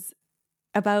here is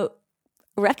about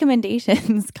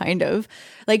recommendations, kind of.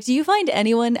 Like, do you find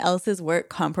anyone else's work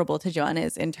comparable to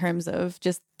Joanna's in terms of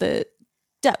just the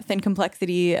depth and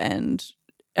complexity and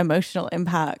emotional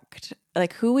impact?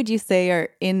 Like, who would you say are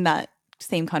in that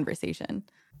same conversation?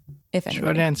 If anybody.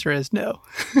 Short answer is no.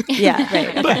 Yeah,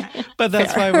 right. Okay. But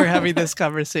that's why we're having this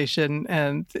conversation,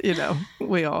 and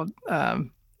we all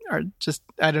are just,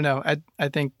 I don't know. I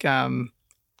think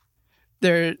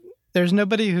there's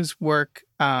nobody whose work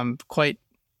quite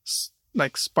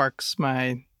like sparks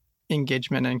my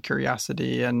engagement and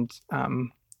curiosity, and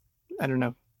I don't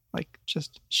know, like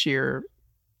just sheer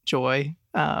joy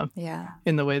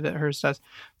in the way that hers does.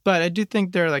 But I do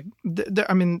think I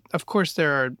mean, of course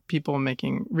there are people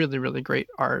making really, really great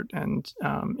art and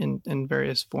in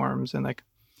various forms, and like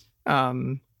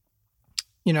on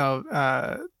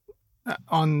the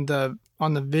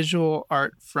visual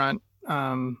art front,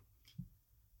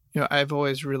 I've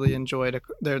always really enjoyed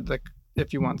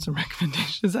if you want some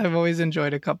recommendations, I've always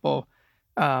enjoyed a couple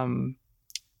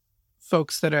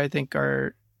folks that I think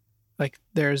are like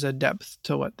there's a depth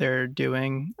to what they're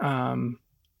doing.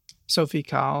 Sophie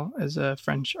Calle is a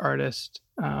French artist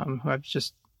who I've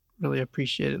just really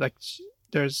appreciated. Like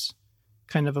there's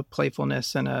kind of a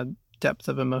playfulness and a depth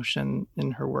of emotion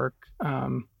in her work.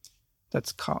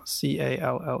 That's called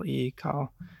Calle,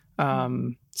 Calle.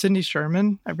 Cindy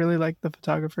Sherman, I really like the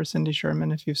photographer Cindy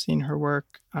Sherman. If you've seen her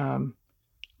work, a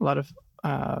lot of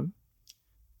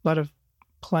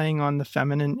playing on the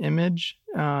feminine image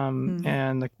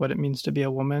and like what it means to be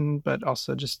a woman, but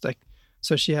also just like,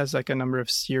 so she has like a number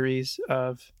of series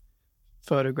of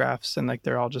photographs, and like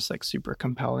they're all just like super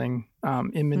compelling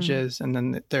images, and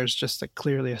then there's just like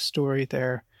clearly a story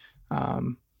there. I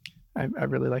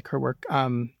really like her work.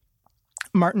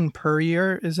 Martin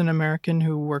Puryear is an American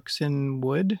who works in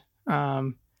wood,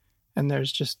 and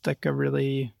there's just like a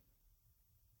really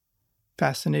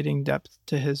fascinating depth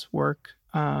to his work.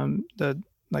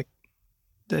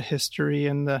 The history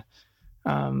and the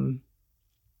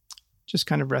just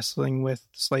kind of wrestling with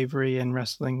slavery and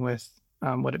wrestling with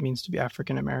what it means to be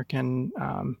African American,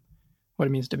 what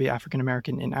it means to be African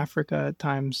American in Africa at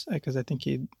times, because I think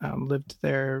he lived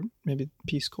there, maybe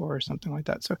Peace Corps or something like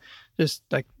that. So just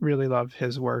like really love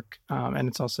his work, and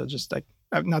it's also just like,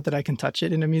 not that I can touch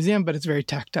it in a museum, but it's very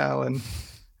tactile, and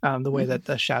the way that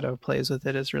the shadow plays with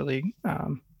it is really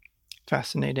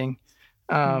fascinating.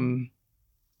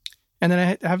 And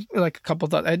then I have like a couple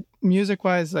thoughts.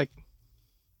 Music-wise, like,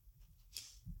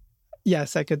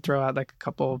 yes, I could throw out like a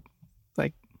couple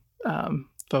like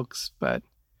folks, but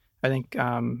I think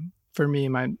for me,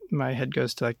 my head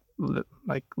goes to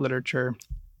like literature.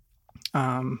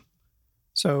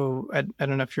 So I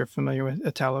don't know if you're familiar with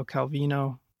Italo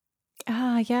Calvino.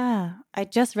 Yeah. I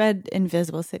just read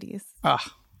Invisible Cities.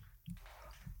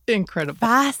 Incredible.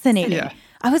 Fascinating. Yeah.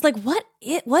 I was like, what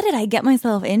did I get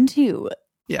myself into?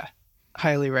 Yeah.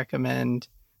 Highly recommend.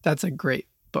 That's a great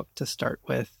book to start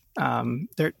with.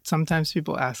 There sometimes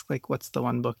people ask like, what's the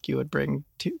one book you would bring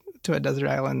to a desert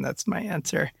island? That's my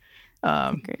answer.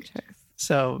 Great choice.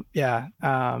 So yeah.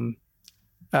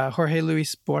 Jorge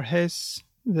Luis Borges,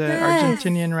 the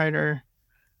Argentinian writer,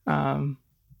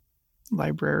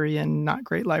 librarian, not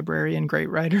great librarian, great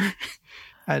writer.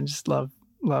 I just love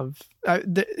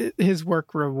his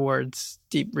work rewards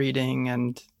deep reading,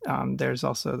 and there's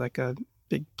also like a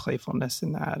big playfulness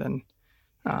in that, and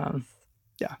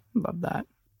yeah, love that.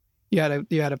 You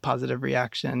had a positive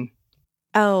reaction.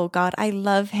 Oh God, I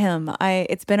love him.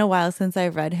 It's been a while since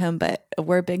I've read him, but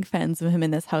we're big fans of him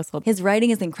in this household. His writing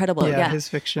is incredible. Yeah. His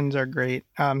fictions are great.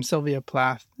 Sylvia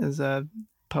Plath is a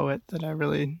poet that I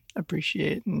really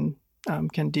appreciate, and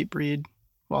can deep read.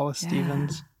 Wallace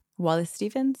Stevens. Wallace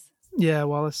Stevens? Yeah,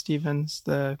 Wallace Stevens,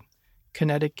 the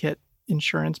Connecticut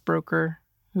insurance broker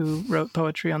who wrote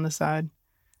poetry on the side.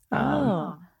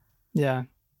 Yeah.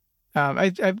 I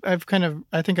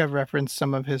think I've referenced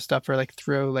some of his stuff, or like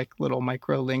throw like little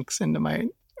micro links into my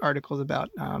articles about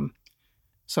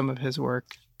some of his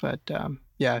work. But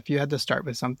yeah, if you had to start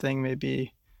with something,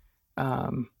 maybe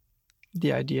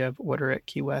The Idea of Order at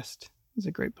Key West is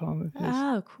a great poem of his.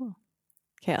 Oh, cool.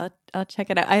 Okay, I'll check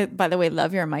it out. I, by the way,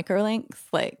 love your microlinks.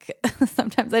 Like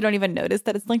sometimes I don't even notice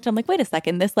that it's linked. I'm like, wait a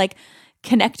second, this like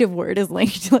connective word is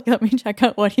linked. Like, let me check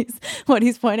out what he's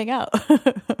pointing out.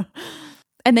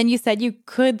 And then you said you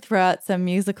could throw out some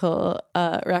musical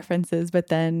references, but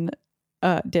then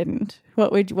didn't.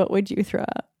 What would you throw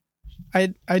out?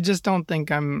 I just don't think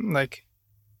I'm like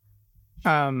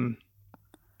other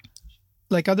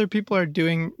people are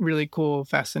doing really cool,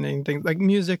 fascinating things. Like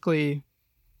musically,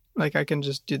 like I can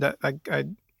just do that. Like I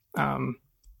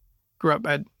grew up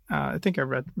at I think I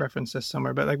referenced this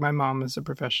somewhere, but like my mom is a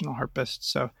professional harpist,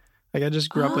 so like I just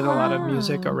grew up with a lot of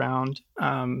music around.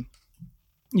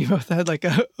 You both had like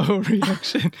a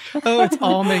reaction. Oh, it's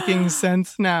all making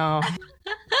sense now.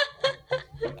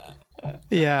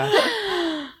 Yeah.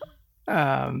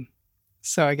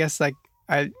 So I guess like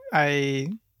I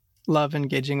love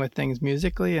engaging with things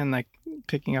musically and like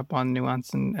picking up on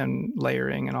nuance and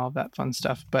layering and all of that fun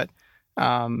stuff. But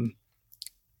I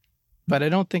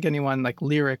don't think anyone like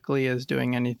lyrically is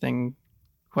doing anything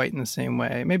quite in the same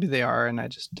way. Maybe they are, and I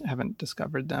just haven't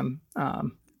discovered them.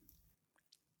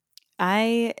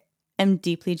 I am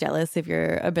deeply jealous of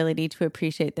your ability to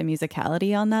appreciate the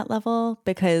musicality on that level,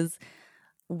 because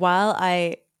while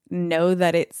I know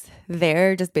that it's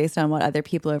there just based on what other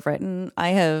people have written, I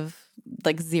have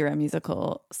like zero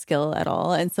musical skill at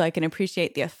all. And so I can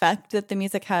appreciate the effect that the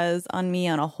music has on me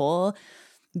on a whole.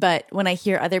 But when I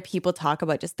hear other people talk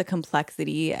about just the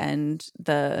complexity and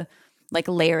the like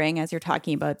layering, as you're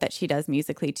talking about, that she does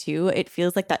musically too, it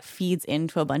feels like that feeds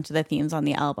into a bunch of the themes on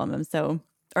the album. And so,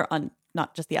 or on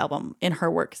not just the album, in her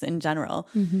works in general.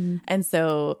 Mm-hmm. And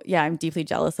so, yeah, I'm deeply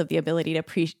jealous of the ability to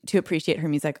appreciate her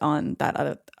music on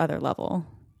that other level.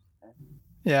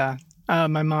 Yeah.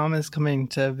 My mom is coming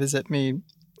to visit me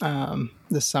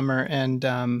this summer, and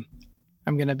I'm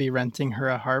going to be renting her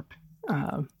a harp.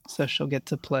 So she'll get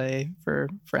to play for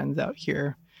friends out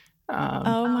here.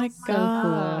 Oh my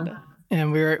God. Cool.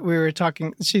 And we were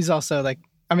talking, she's also like,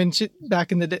 I mean, she,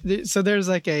 back in the day, so there's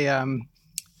like a,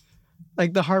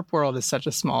 like the harp world is such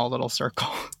a small little circle,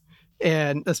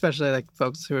 and especially like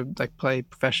folks who like play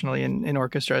professionally in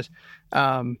orchestras.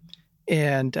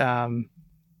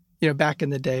 You know, back in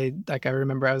the day, like I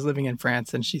remember I was living in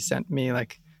France, and she sent me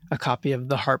like a copy of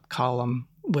the Harp Column,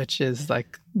 which is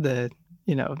like the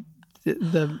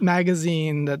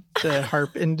magazine that the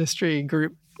harp industry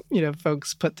group,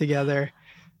 folks put together.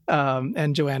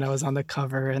 And Joanna was on the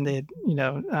cover, and they,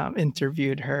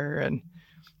 interviewed her, and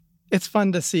it's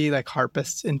fun to see like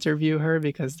harpists interview her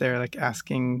because they're like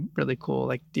asking really cool,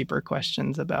 like deeper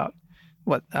questions about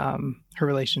what her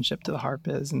relationship to the harp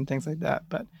is and things like that.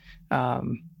 But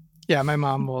yeah, my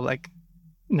mom will like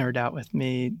nerd out with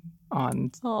me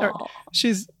on.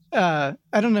 She's I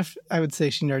don't know if I would say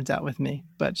she nerds out with me,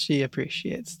 but she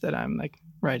appreciates that I'm like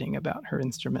writing about her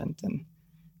instrument, and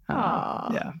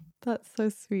yeah, that's so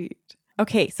sweet.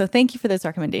 Okay, so thank you for those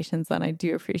recommendations, and I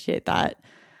do appreciate that.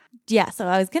 Yeah, so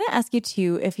I was going to ask you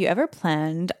too if you ever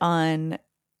planned on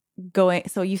going.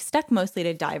 So you've stuck mostly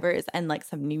to divers and like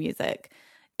some new music.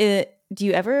 Do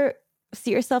you ever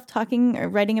see yourself talking or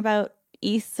writing about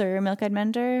East or Milk-Eyed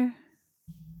Mender?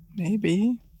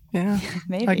 Maybe, yeah,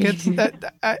 maybe. Like it's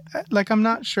I like I'm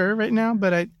not sure right now,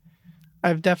 but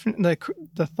I've definitely like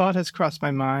the thought has crossed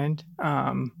my mind.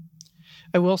 I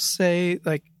will say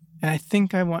like, and I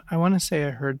think I want to say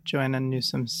I heard Joanna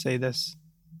Newsom say this,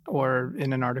 or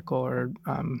in an article, or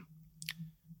on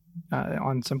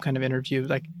some kind of interview,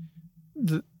 like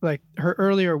her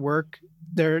earlier work,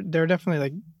 there are definitely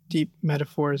like deep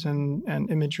metaphors and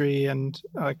imagery and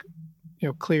like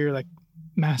clear like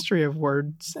mastery of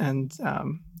words and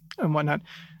whatnot.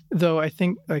 Though I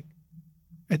think like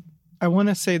I want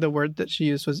to say the word that she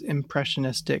used was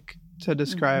impressionistic to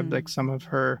describe like some of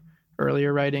her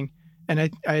earlier writing, and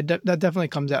that definitely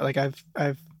comes out. Like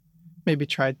I've maybe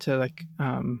tried to like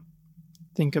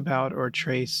think about or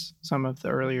trace some of the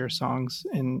earlier songs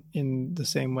in the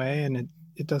same way, and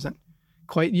it doesn't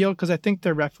quite yield because I think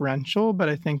they're referential, but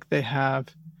I think they have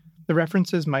the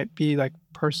references might be like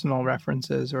personal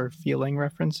references or feeling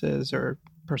references or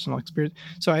personal experience.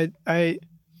 So I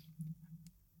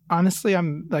honestly,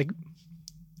 I'm like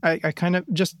I kind of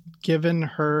just given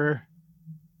her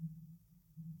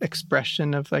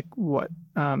expression of like what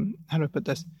how do I put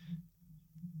this?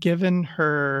 Given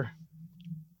her,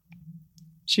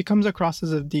 she comes across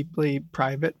as a deeply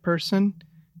private person,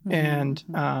 and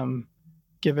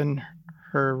given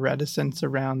her reticence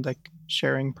around like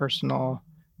sharing personal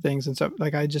things and stuff,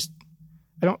 like I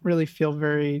don't really feel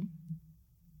very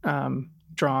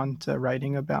drawn to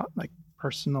writing about like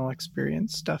personal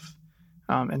experience stuff,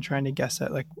 and trying to guess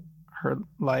at like her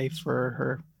life or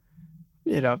her,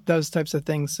 those types of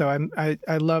things. So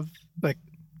I love like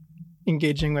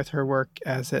engaging with her work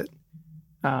as it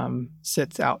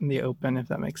sits out in the open, if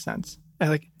that makes sense. I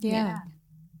like, yeah.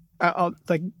 I'll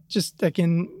like just like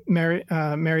in Mary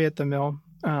at the Mill.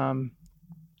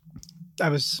 I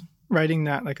was writing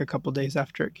that like a couple days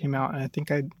after it came out, and I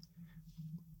think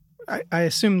I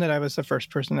assumed that I was the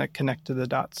first person that connected the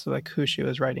dots, so like who she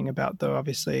was writing about. Though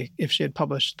obviously, if she had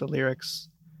published the lyrics,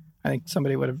 I think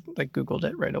somebody would have like Googled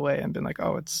it right away and been like,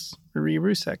 "Oh, it's Marie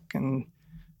Rusek, and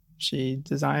she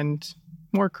designed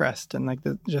Moorcrest," and like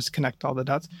just connect all the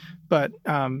dots. But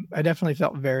I definitely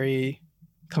felt very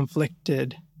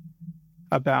conflicted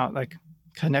about like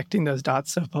connecting those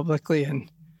dots so publicly and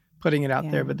putting it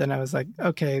out there. But then I was like,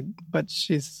 okay, but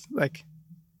she's like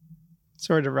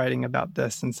sort of writing about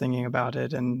this and singing about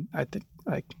it, and I think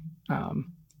like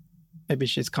maybe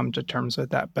she's come to terms with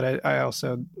that. But I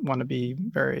also want to be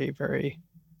very, very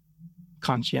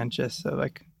conscientious of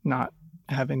like not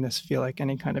having this feel like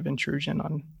any kind of intrusion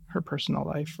on her personal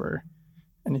life or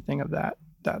anything of that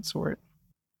sort.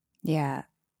 Yeah,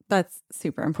 that's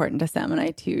super important to Sam and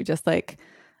I too. Just like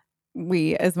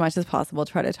we, as much as possible,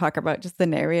 try to talk about just the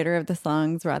narrator of the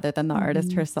songs rather than the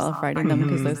artist herself writing them,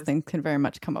 because those things can very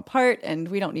much come apart, and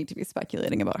we don't need to be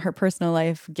speculating about her personal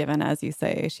life, given, as you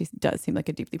say, she does seem like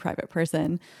a deeply private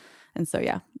person. And so,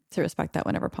 yeah, to respect that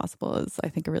whenever possible is, I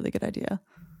think, a really good idea.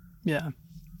 Yeah.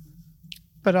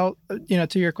 But I'll,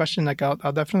 to your question, like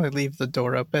I'll definitely leave the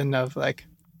door open of like,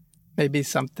 maybe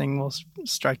something will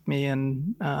strike me,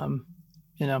 and,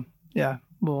 yeah,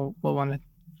 we'll want to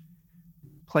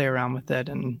play around with it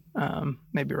and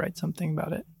maybe write something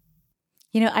about it.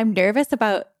 I'm nervous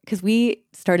about, because we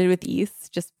started with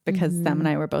East just because Sam and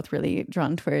I were both really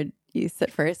drawn toward East at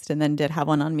first, and then did have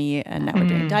one on me, and now we're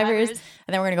doing divers, and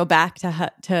then we're going to go back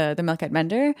to the Milk-Eyed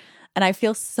Mender. And I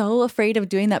feel so afraid of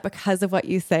doing that because of what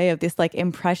you say of this like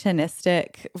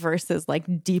impressionistic versus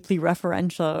like deeply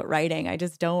referential writing.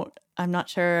 I'm not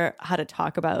sure how to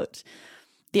talk about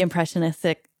the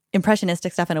impressionistic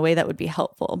stuff in a way that would be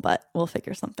helpful, but we'll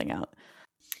figure something out.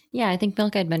 Yeah, I think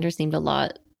Milk-Eyed Mender seemed a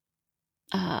lot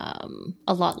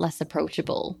less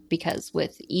approachable, because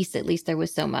with East, at least there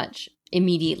was so much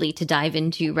immediately to dive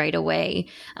into right away,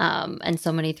 and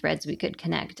so many threads we could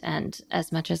connect. And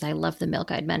as much as I love the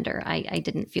Milk-Eyed Mender, I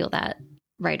didn't feel that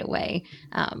right away.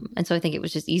 And so I think it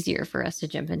was just easier for us to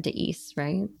jump into East,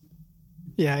 right?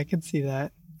 Yeah, I could see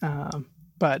that.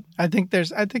 But I think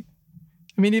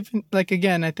even like,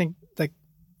 again, I think like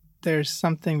there's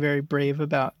something very brave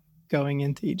about going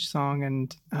into each song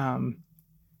and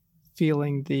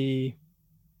feeling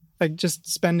like just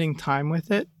spending time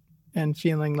with it and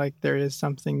feeling like there is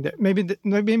something that maybe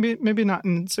not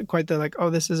in quite the like, oh,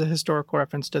 this is a historical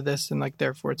reference to this and like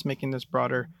therefore it's making this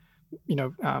broader,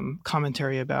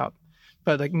 commentary about,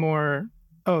 but like more,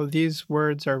 oh, these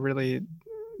words are really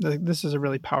like, this is a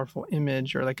really powerful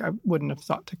image, or like I wouldn't have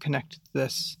thought to connect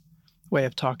this way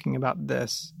of talking about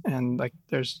this, and like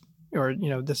this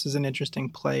is an interesting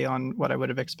play on what I would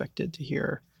have expected to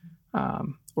hear,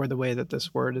 or the way that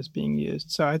this word is being used.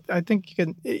 So I think you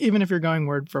can, even if you're going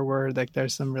word for word, like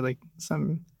there's some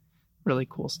really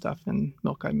cool stuff in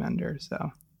Milk-Eyed Mender.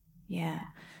 So yeah,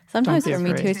 sometimes for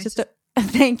me too, it's just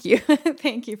thank you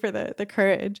for the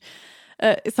courage.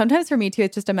 Sometimes for me too,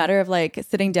 it's just a matter of like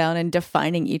sitting down and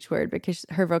defining each word, because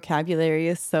her vocabulary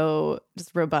is so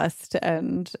just robust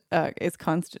and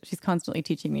she's constantly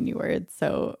teaching me new words.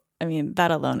 So I mean,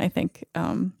 that alone I think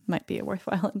might be a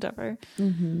worthwhile endeavor.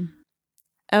 Mm-hmm.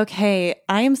 Okay,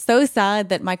 I am so sad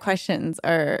that my questions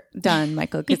are done,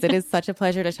 Michael, because it is such a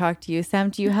pleasure to talk to you. Sam,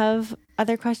 do you have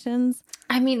other questions?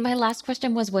 I mean, my last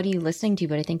question was, what are you listening to?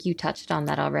 But I think you touched on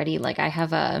that already. Like, I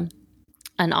have an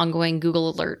ongoing Google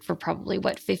alert for probably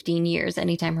 15 years.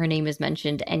 Anytime her name is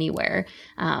mentioned anywhere,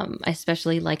 I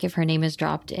especially like if her name is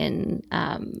dropped in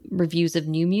reviews of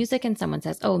new music and someone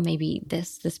says, "Oh, maybe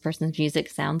this person's music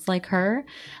sounds like her."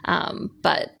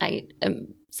 But I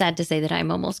am sad to say that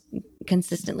I'm almost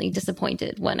consistently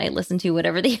disappointed when I listen to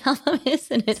whatever the album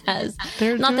is, and it has.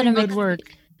 They're not doing good work.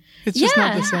 It's just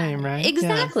not the same, right?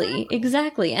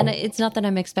 Exactly. And it's not that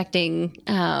I'm expecting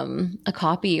a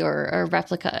copy or a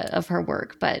replica of her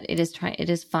work, but it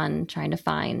is fun trying to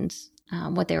find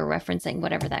what they were referencing,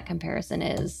 whatever that comparison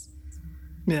is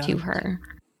to her.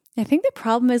 I think the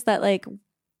problem is that like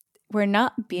we're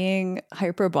not being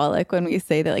hyperbolic when we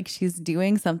say that like she's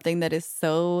doing something that is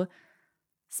so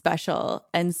special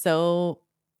and so,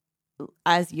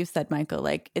 as you said, Michael,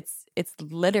 like it's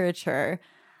literature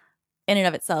in and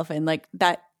of itself, and like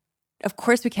that, of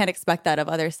course we can't expect that of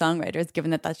other songwriters,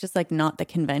 given that that's just like not the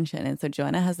convention. And so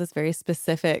Joanna has this very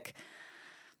specific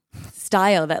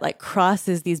style that like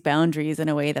crosses these boundaries in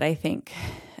a way that I think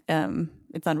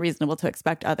it's unreasonable to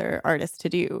expect other artists to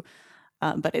do,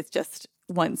 but it's just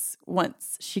once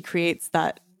she creates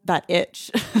that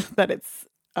itch that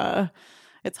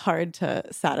it's hard to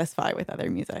satisfy with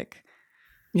other music.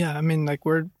 Yeah, I mean, like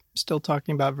we're still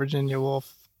talking about Virginia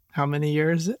Woolf how many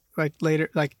years like later,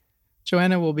 like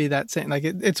Joanna will be that same, like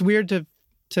it's weird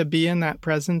to be in that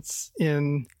presence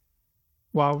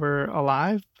while we're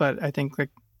alive, but I think like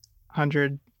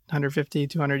 100 150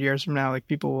 200 years from now, like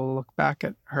people will look back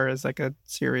at her as like a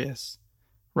serious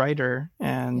writer,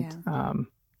 and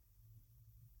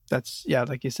that's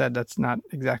like you said, that's not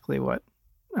exactly what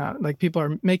like people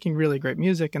are making really great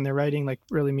music and they're writing like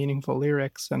really meaningful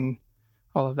lyrics and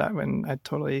all of that, and I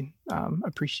totally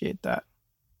appreciate that.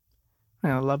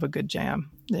 I love a good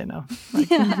jam, Like,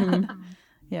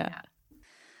 yeah.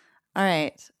 All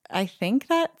right. I think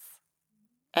that's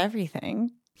everything.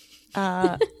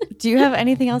 Do you have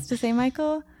anything else to say,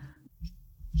 Michael?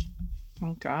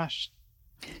 Oh gosh.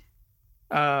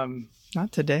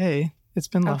 Not today. It's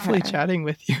been lovely chatting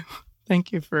with you.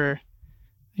 Thank you for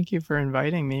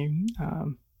inviting me.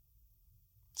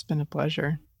 It's been a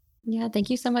pleasure. Yeah,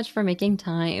 thank you so much for making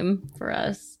time for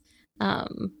us.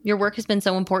 Your work has been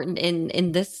so important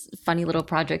in this funny little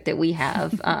project that we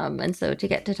have. And so to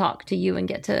get to talk to you and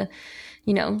get to,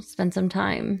 spend some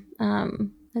time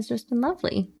has just been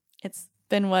lovely. It's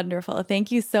been wonderful.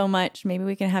 Thank you so much. Maybe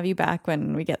we can have you back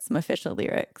when we get some official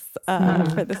lyrics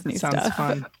for this new sounds stuff.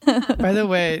 Fun. By the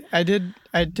way, I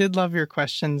did love your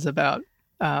questions about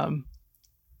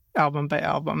album by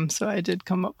album, so I did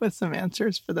come up with some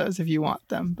answers for those if you want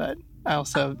them, but I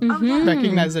also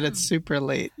recognize that it's super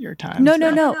late your time. No.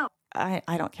 I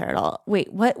don't care at all.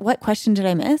 Wait, what question did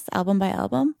I miss? Album by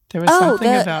album? There was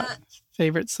something about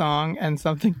favorite song and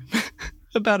something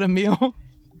about a meal.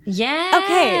 Yeah.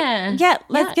 Okay. Yeah,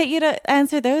 let's get you to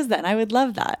answer those then. I would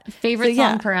love that. Favorite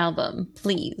song per album,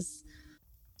 please.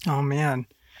 Oh, man.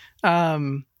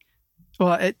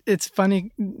 Well, it's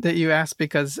funny that you asked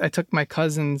because I took my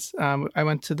cousins. I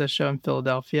went to the show in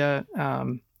Philadelphia,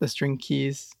 the String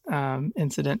Keys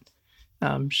incident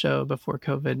show before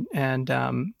COVID, and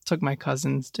took my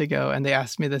cousins to go, and they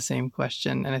asked me the same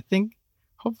question. And I think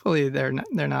hopefully they're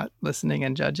not listening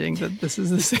and judging that this is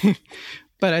the same,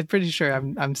 but I'm pretty sure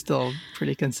I'm still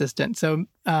pretty consistent. So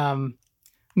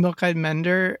Milk-Eyed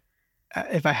Mender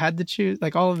if I had to choose,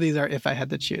 like all of these are if I had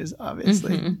to choose,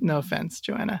 obviously. No offense,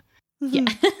 Joanna. Yeah.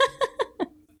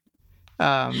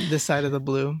 This Side of the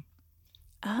Blue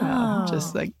Oh.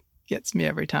 just like gets me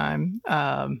every time.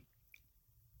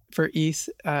 For East,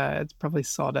 it's probably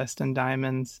Sawdust and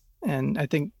Diamonds. And I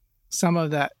think some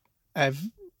of that I've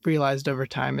realized over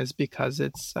time is because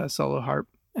it's a solo harp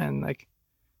and like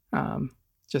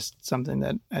just something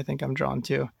that I think I'm drawn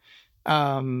to.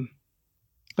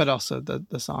 But also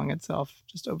the song itself,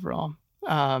 just overall.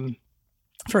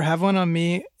 For Have One on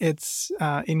Me, it's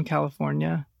In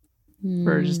California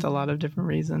for just a lot of different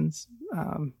reasons.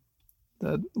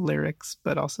 The lyrics,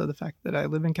 but also the fact that I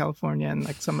live in California, and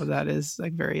like some of that is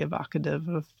like very evocative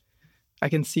of, I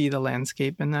can see the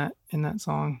landscape in that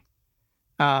song.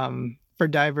 For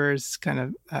Divers,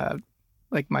 kind of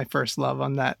like my first love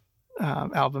on that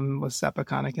album was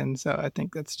Sapakanakan, so I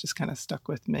think that's just kind of stuck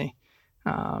with me.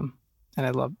 And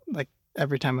I love, like,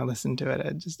 every time I listen to it,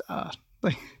 it just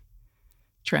like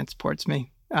transports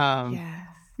me.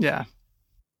 Yeah.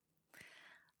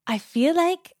 I feel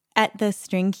like at the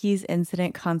String Keys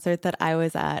Incident concert that I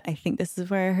was at, I think this is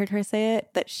where I heard her say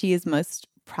it, that she is most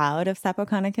proud of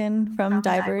Sapokanakan from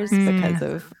Divers because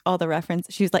of all the reference.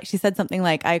 She said something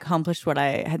like, I accomplished what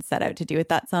I had set out to do with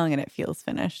that song and it feels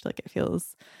finished. Like it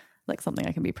feels like something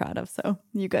I can be proud of. So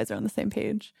you guys are on the same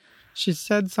page. She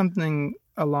said something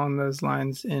along those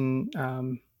lines in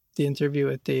the interview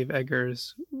with Dave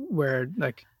Eggers, where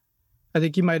like, I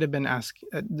think he might have been asked,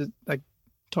 like,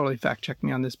 totally fact check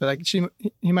me on this, but like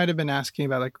he might have been asking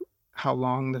about like how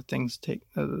long the things take,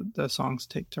 the songs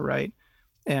take to write,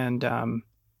 and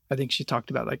I think she talked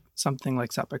about like something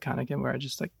like Sapakanakan, where I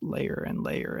just like layer and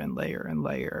layer and layer and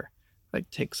layer, like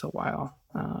takes a while,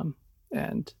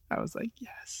 and I was like,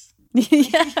 yes,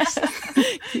 yes,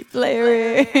 keep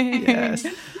layering, yes.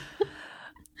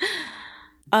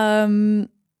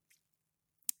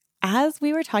 As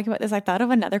we were talking about this, I thought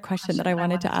of another question that I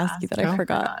wanted to ask you that I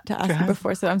forgot to ask you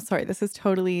before. So I'm sorry, this is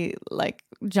totally like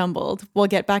jumbled. We'll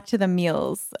get back to the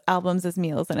meals, albums as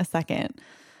meals in a second.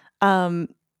 I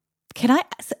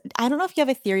don't know if you have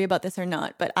a theory about this or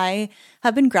not, but I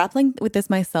have been grappling with this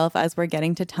myself as we're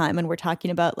getting to time and we're talking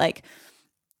about like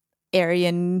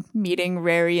Aryan meeting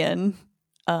Rarian.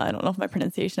 I don't know if my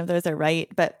pronunciation of those are right,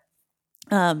 but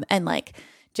and like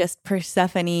just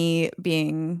Persephone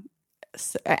being,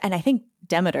 and I think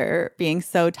Demeter being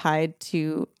so tied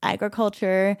to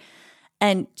agriculture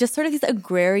and just sort of these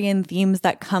agrarian themes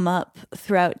that come up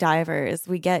throughout Divers.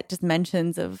 We get just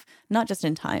mentions of, not just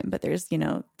in Time, but there's,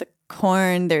 the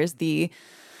corn, there's the,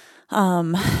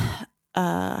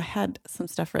 I had some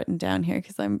stuff written down here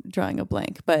because I'm drawing a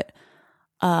blank, but.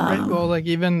 Right, well, like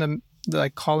even the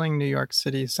like calling New York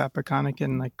City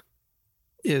Sapakanakan, like,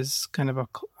 is kind of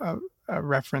a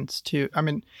reference to, I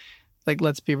mean, like,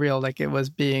 let's be real, like it was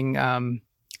being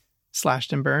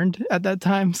slashed and burned at that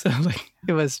time. So like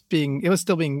it was being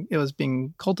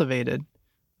cultivated,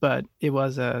 but it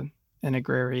was an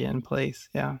agrarian place.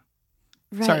 Yeah.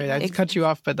 Right. Sorry, I cut you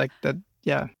off, but like that,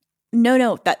 yeah.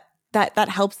 No, that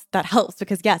helps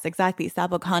because yes, exactly.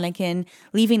 Sapokanakan,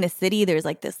 leaving the city, there's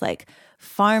like this like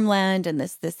farmland and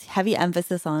this heavy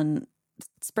emphasis on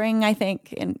spring, I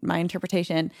think, in my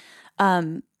interpretation.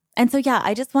 And so, yeah,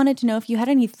 I just wanted to know if you had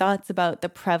any thoughts about the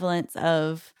prevalence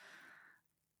of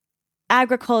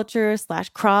agriculture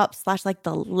 / crops / like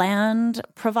the land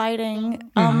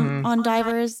providing on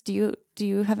Divers. Do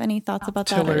you have any thoughts about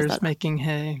that? Tillers making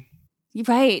hay.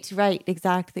 Right,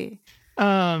 exactly.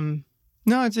 No,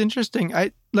 it's interesting.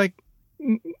 I like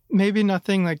maybe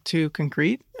nothing like too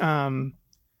concrete,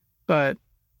 but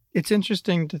it's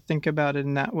interesting to think about it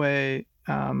in that way.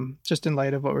 Just in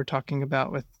light of what we're talking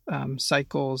about with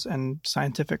cycles and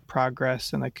scientific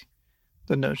progress and like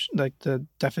the notion, like the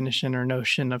definition or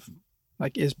notion of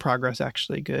like, is progress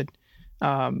actually good?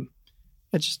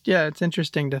 It's just, yeah, it's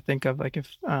interesting to think of like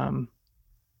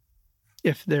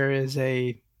if there is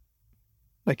a,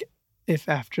 like, if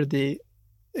after the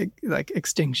like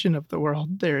extinction of the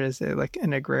world, there is a like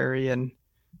an agrarian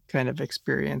kind of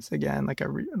experience again,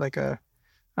 it's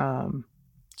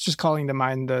just calling to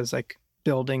mind those like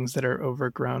buildings that are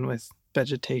overgrown with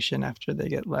vegetation after they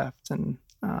get left, and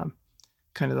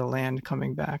kind of the land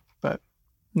coming back. But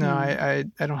no, I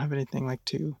don't have anything like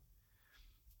to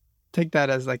take that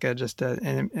as like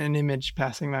an image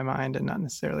passing my mind, and not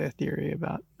necessarily a theory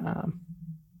about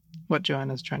what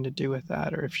Joanna's trying to do with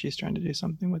that, or if she's trying to do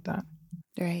something with that.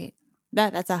 Right.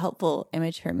 That's a helpful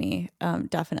image for me.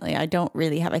 Definitely. I don't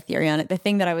really have a theory on it. The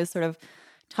thing that I was sort of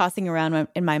tossing around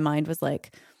in my mind was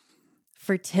like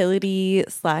fertility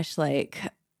 / like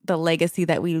the legacy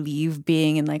that we leave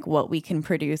being in like what we can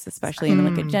produce, especially in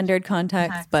like a gendered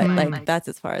context. But like that's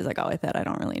as far as I got with it. I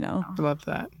don't really know. I love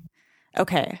that.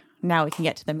 Okay, now we can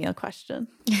get to the meal question.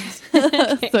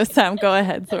 So Sam, go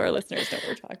ahead so our listeners know what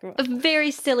we're talking about. A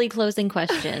very silly closing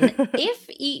question. If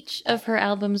each of her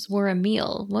albums were a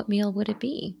meal, what meal would it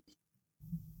be?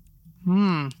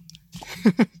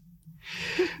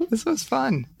 This was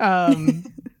fun.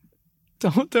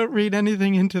 Don't read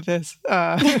anything into this,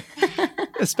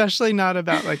 especially not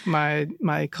about like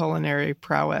my culinary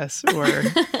prowess or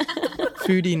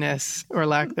foodiness or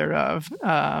lack thereof.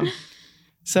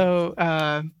 So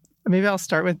maybe I'll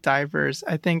start with Divers.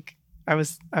 I think I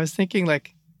was thinking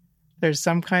like there's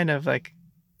some kind of like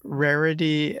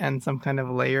rarity and some kind of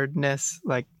layeredness,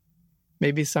 like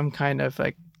maybe some kind of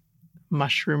like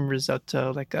mushroom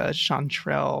risotto, like a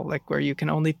chanterelle, like where you can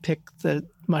only pick the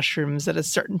mushrooms at a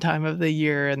certain time of the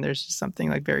year, and there's just something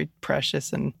like very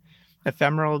precious and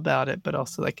ephemeral about it, but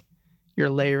also like you're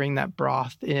layering that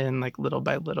broth in like little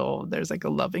by little. There's like a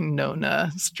loving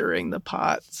Nona stirring the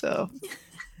pot. So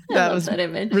that was that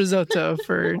image. Risotto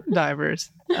for Divers.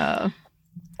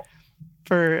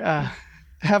 For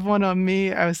Have One on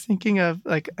Me, I was thinking of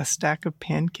like a stack of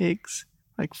pancakes,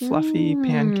 like fluffy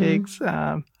pancakes,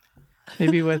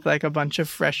 maybe with like a bunch of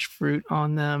fresh fruit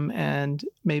on them and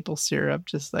maple syrup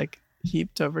just like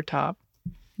heaped over top.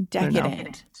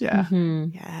 Decadent. Yeah.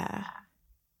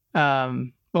 Yeah.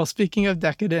 Well, speaking of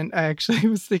decadent, I actually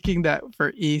was thinking that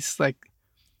for East, like,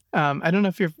 I don't know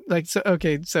if you're like, so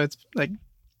it's like,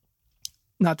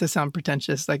 not to sound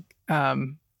pretentious, like a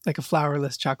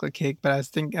flourless chocolate cake, but I was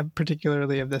thinking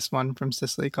particularly of this one from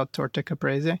Sicily called Torta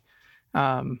Caprese,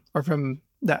 or from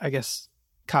that, I guess,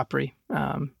 Capri,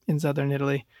 in southern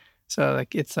Italy. So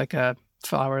like it's like a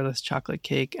flourless chocolate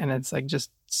cake, and it's like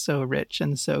just so rich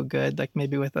and so good, like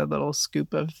maybe with a little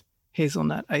scoop of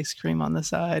hazelnut ice cream on the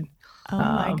side. Oh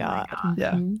my god.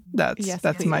 Yeah,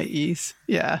 that's my East.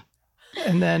 Yeah.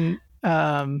 And then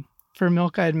for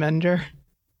Milk I'd Mender,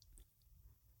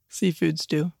 seafood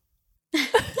stew.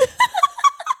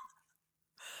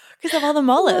 Because of all the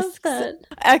mollusks.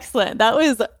 Excellent. That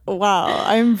was, wow.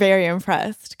 I'm very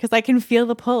impressed because I can feel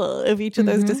the pull of each of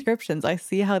those descriptions. I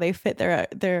see how they fit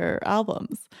their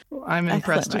albums. I'm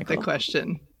impressed with the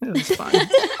question. It was fun.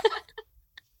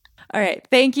 All right.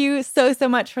 Thank you so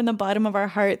much from the bottom of our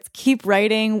hearts. Keep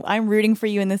writing. I'm rooting for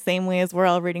you in the same way as we're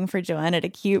all rooting for Joanna to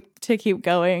keep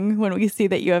going. When we see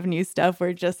that you have new stuff,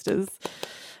 we're just as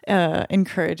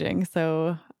encouraging.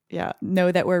 So yeah,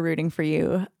 know that we're rooting for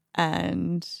you.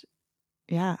 And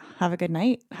yeah, have a good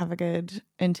night. Have a good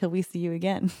until we see you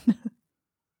again.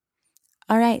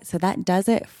 All right, so that does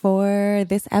it for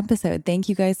this episode. Thank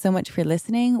you guys so much for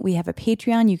listening. We have a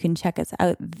Patreon. You can check us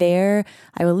out there.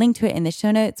 I will link to it in the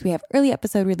show notes. We have early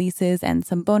episode releases and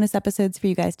some bonus episodes for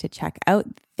you guys to check out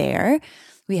there.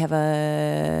 We have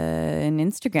an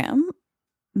Instagram.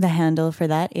 The handle for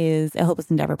that is A Hopeless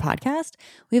Endeavor Podcast.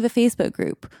 We have a Facebook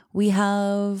group. We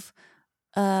have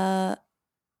an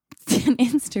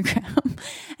Instagram.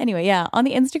 Anyway, yeah, on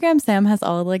the Instagram, Sam has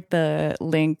all like the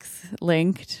links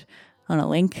linked on a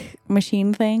link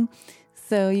machine thing.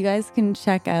 So you guys can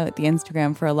check out the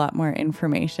Instagram for a lot more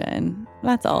information.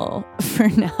 That's all for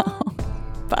now.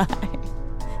 Bye.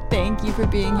 Thank you for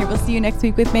being here. We'll see you next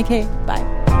week with Make Hay. Bye.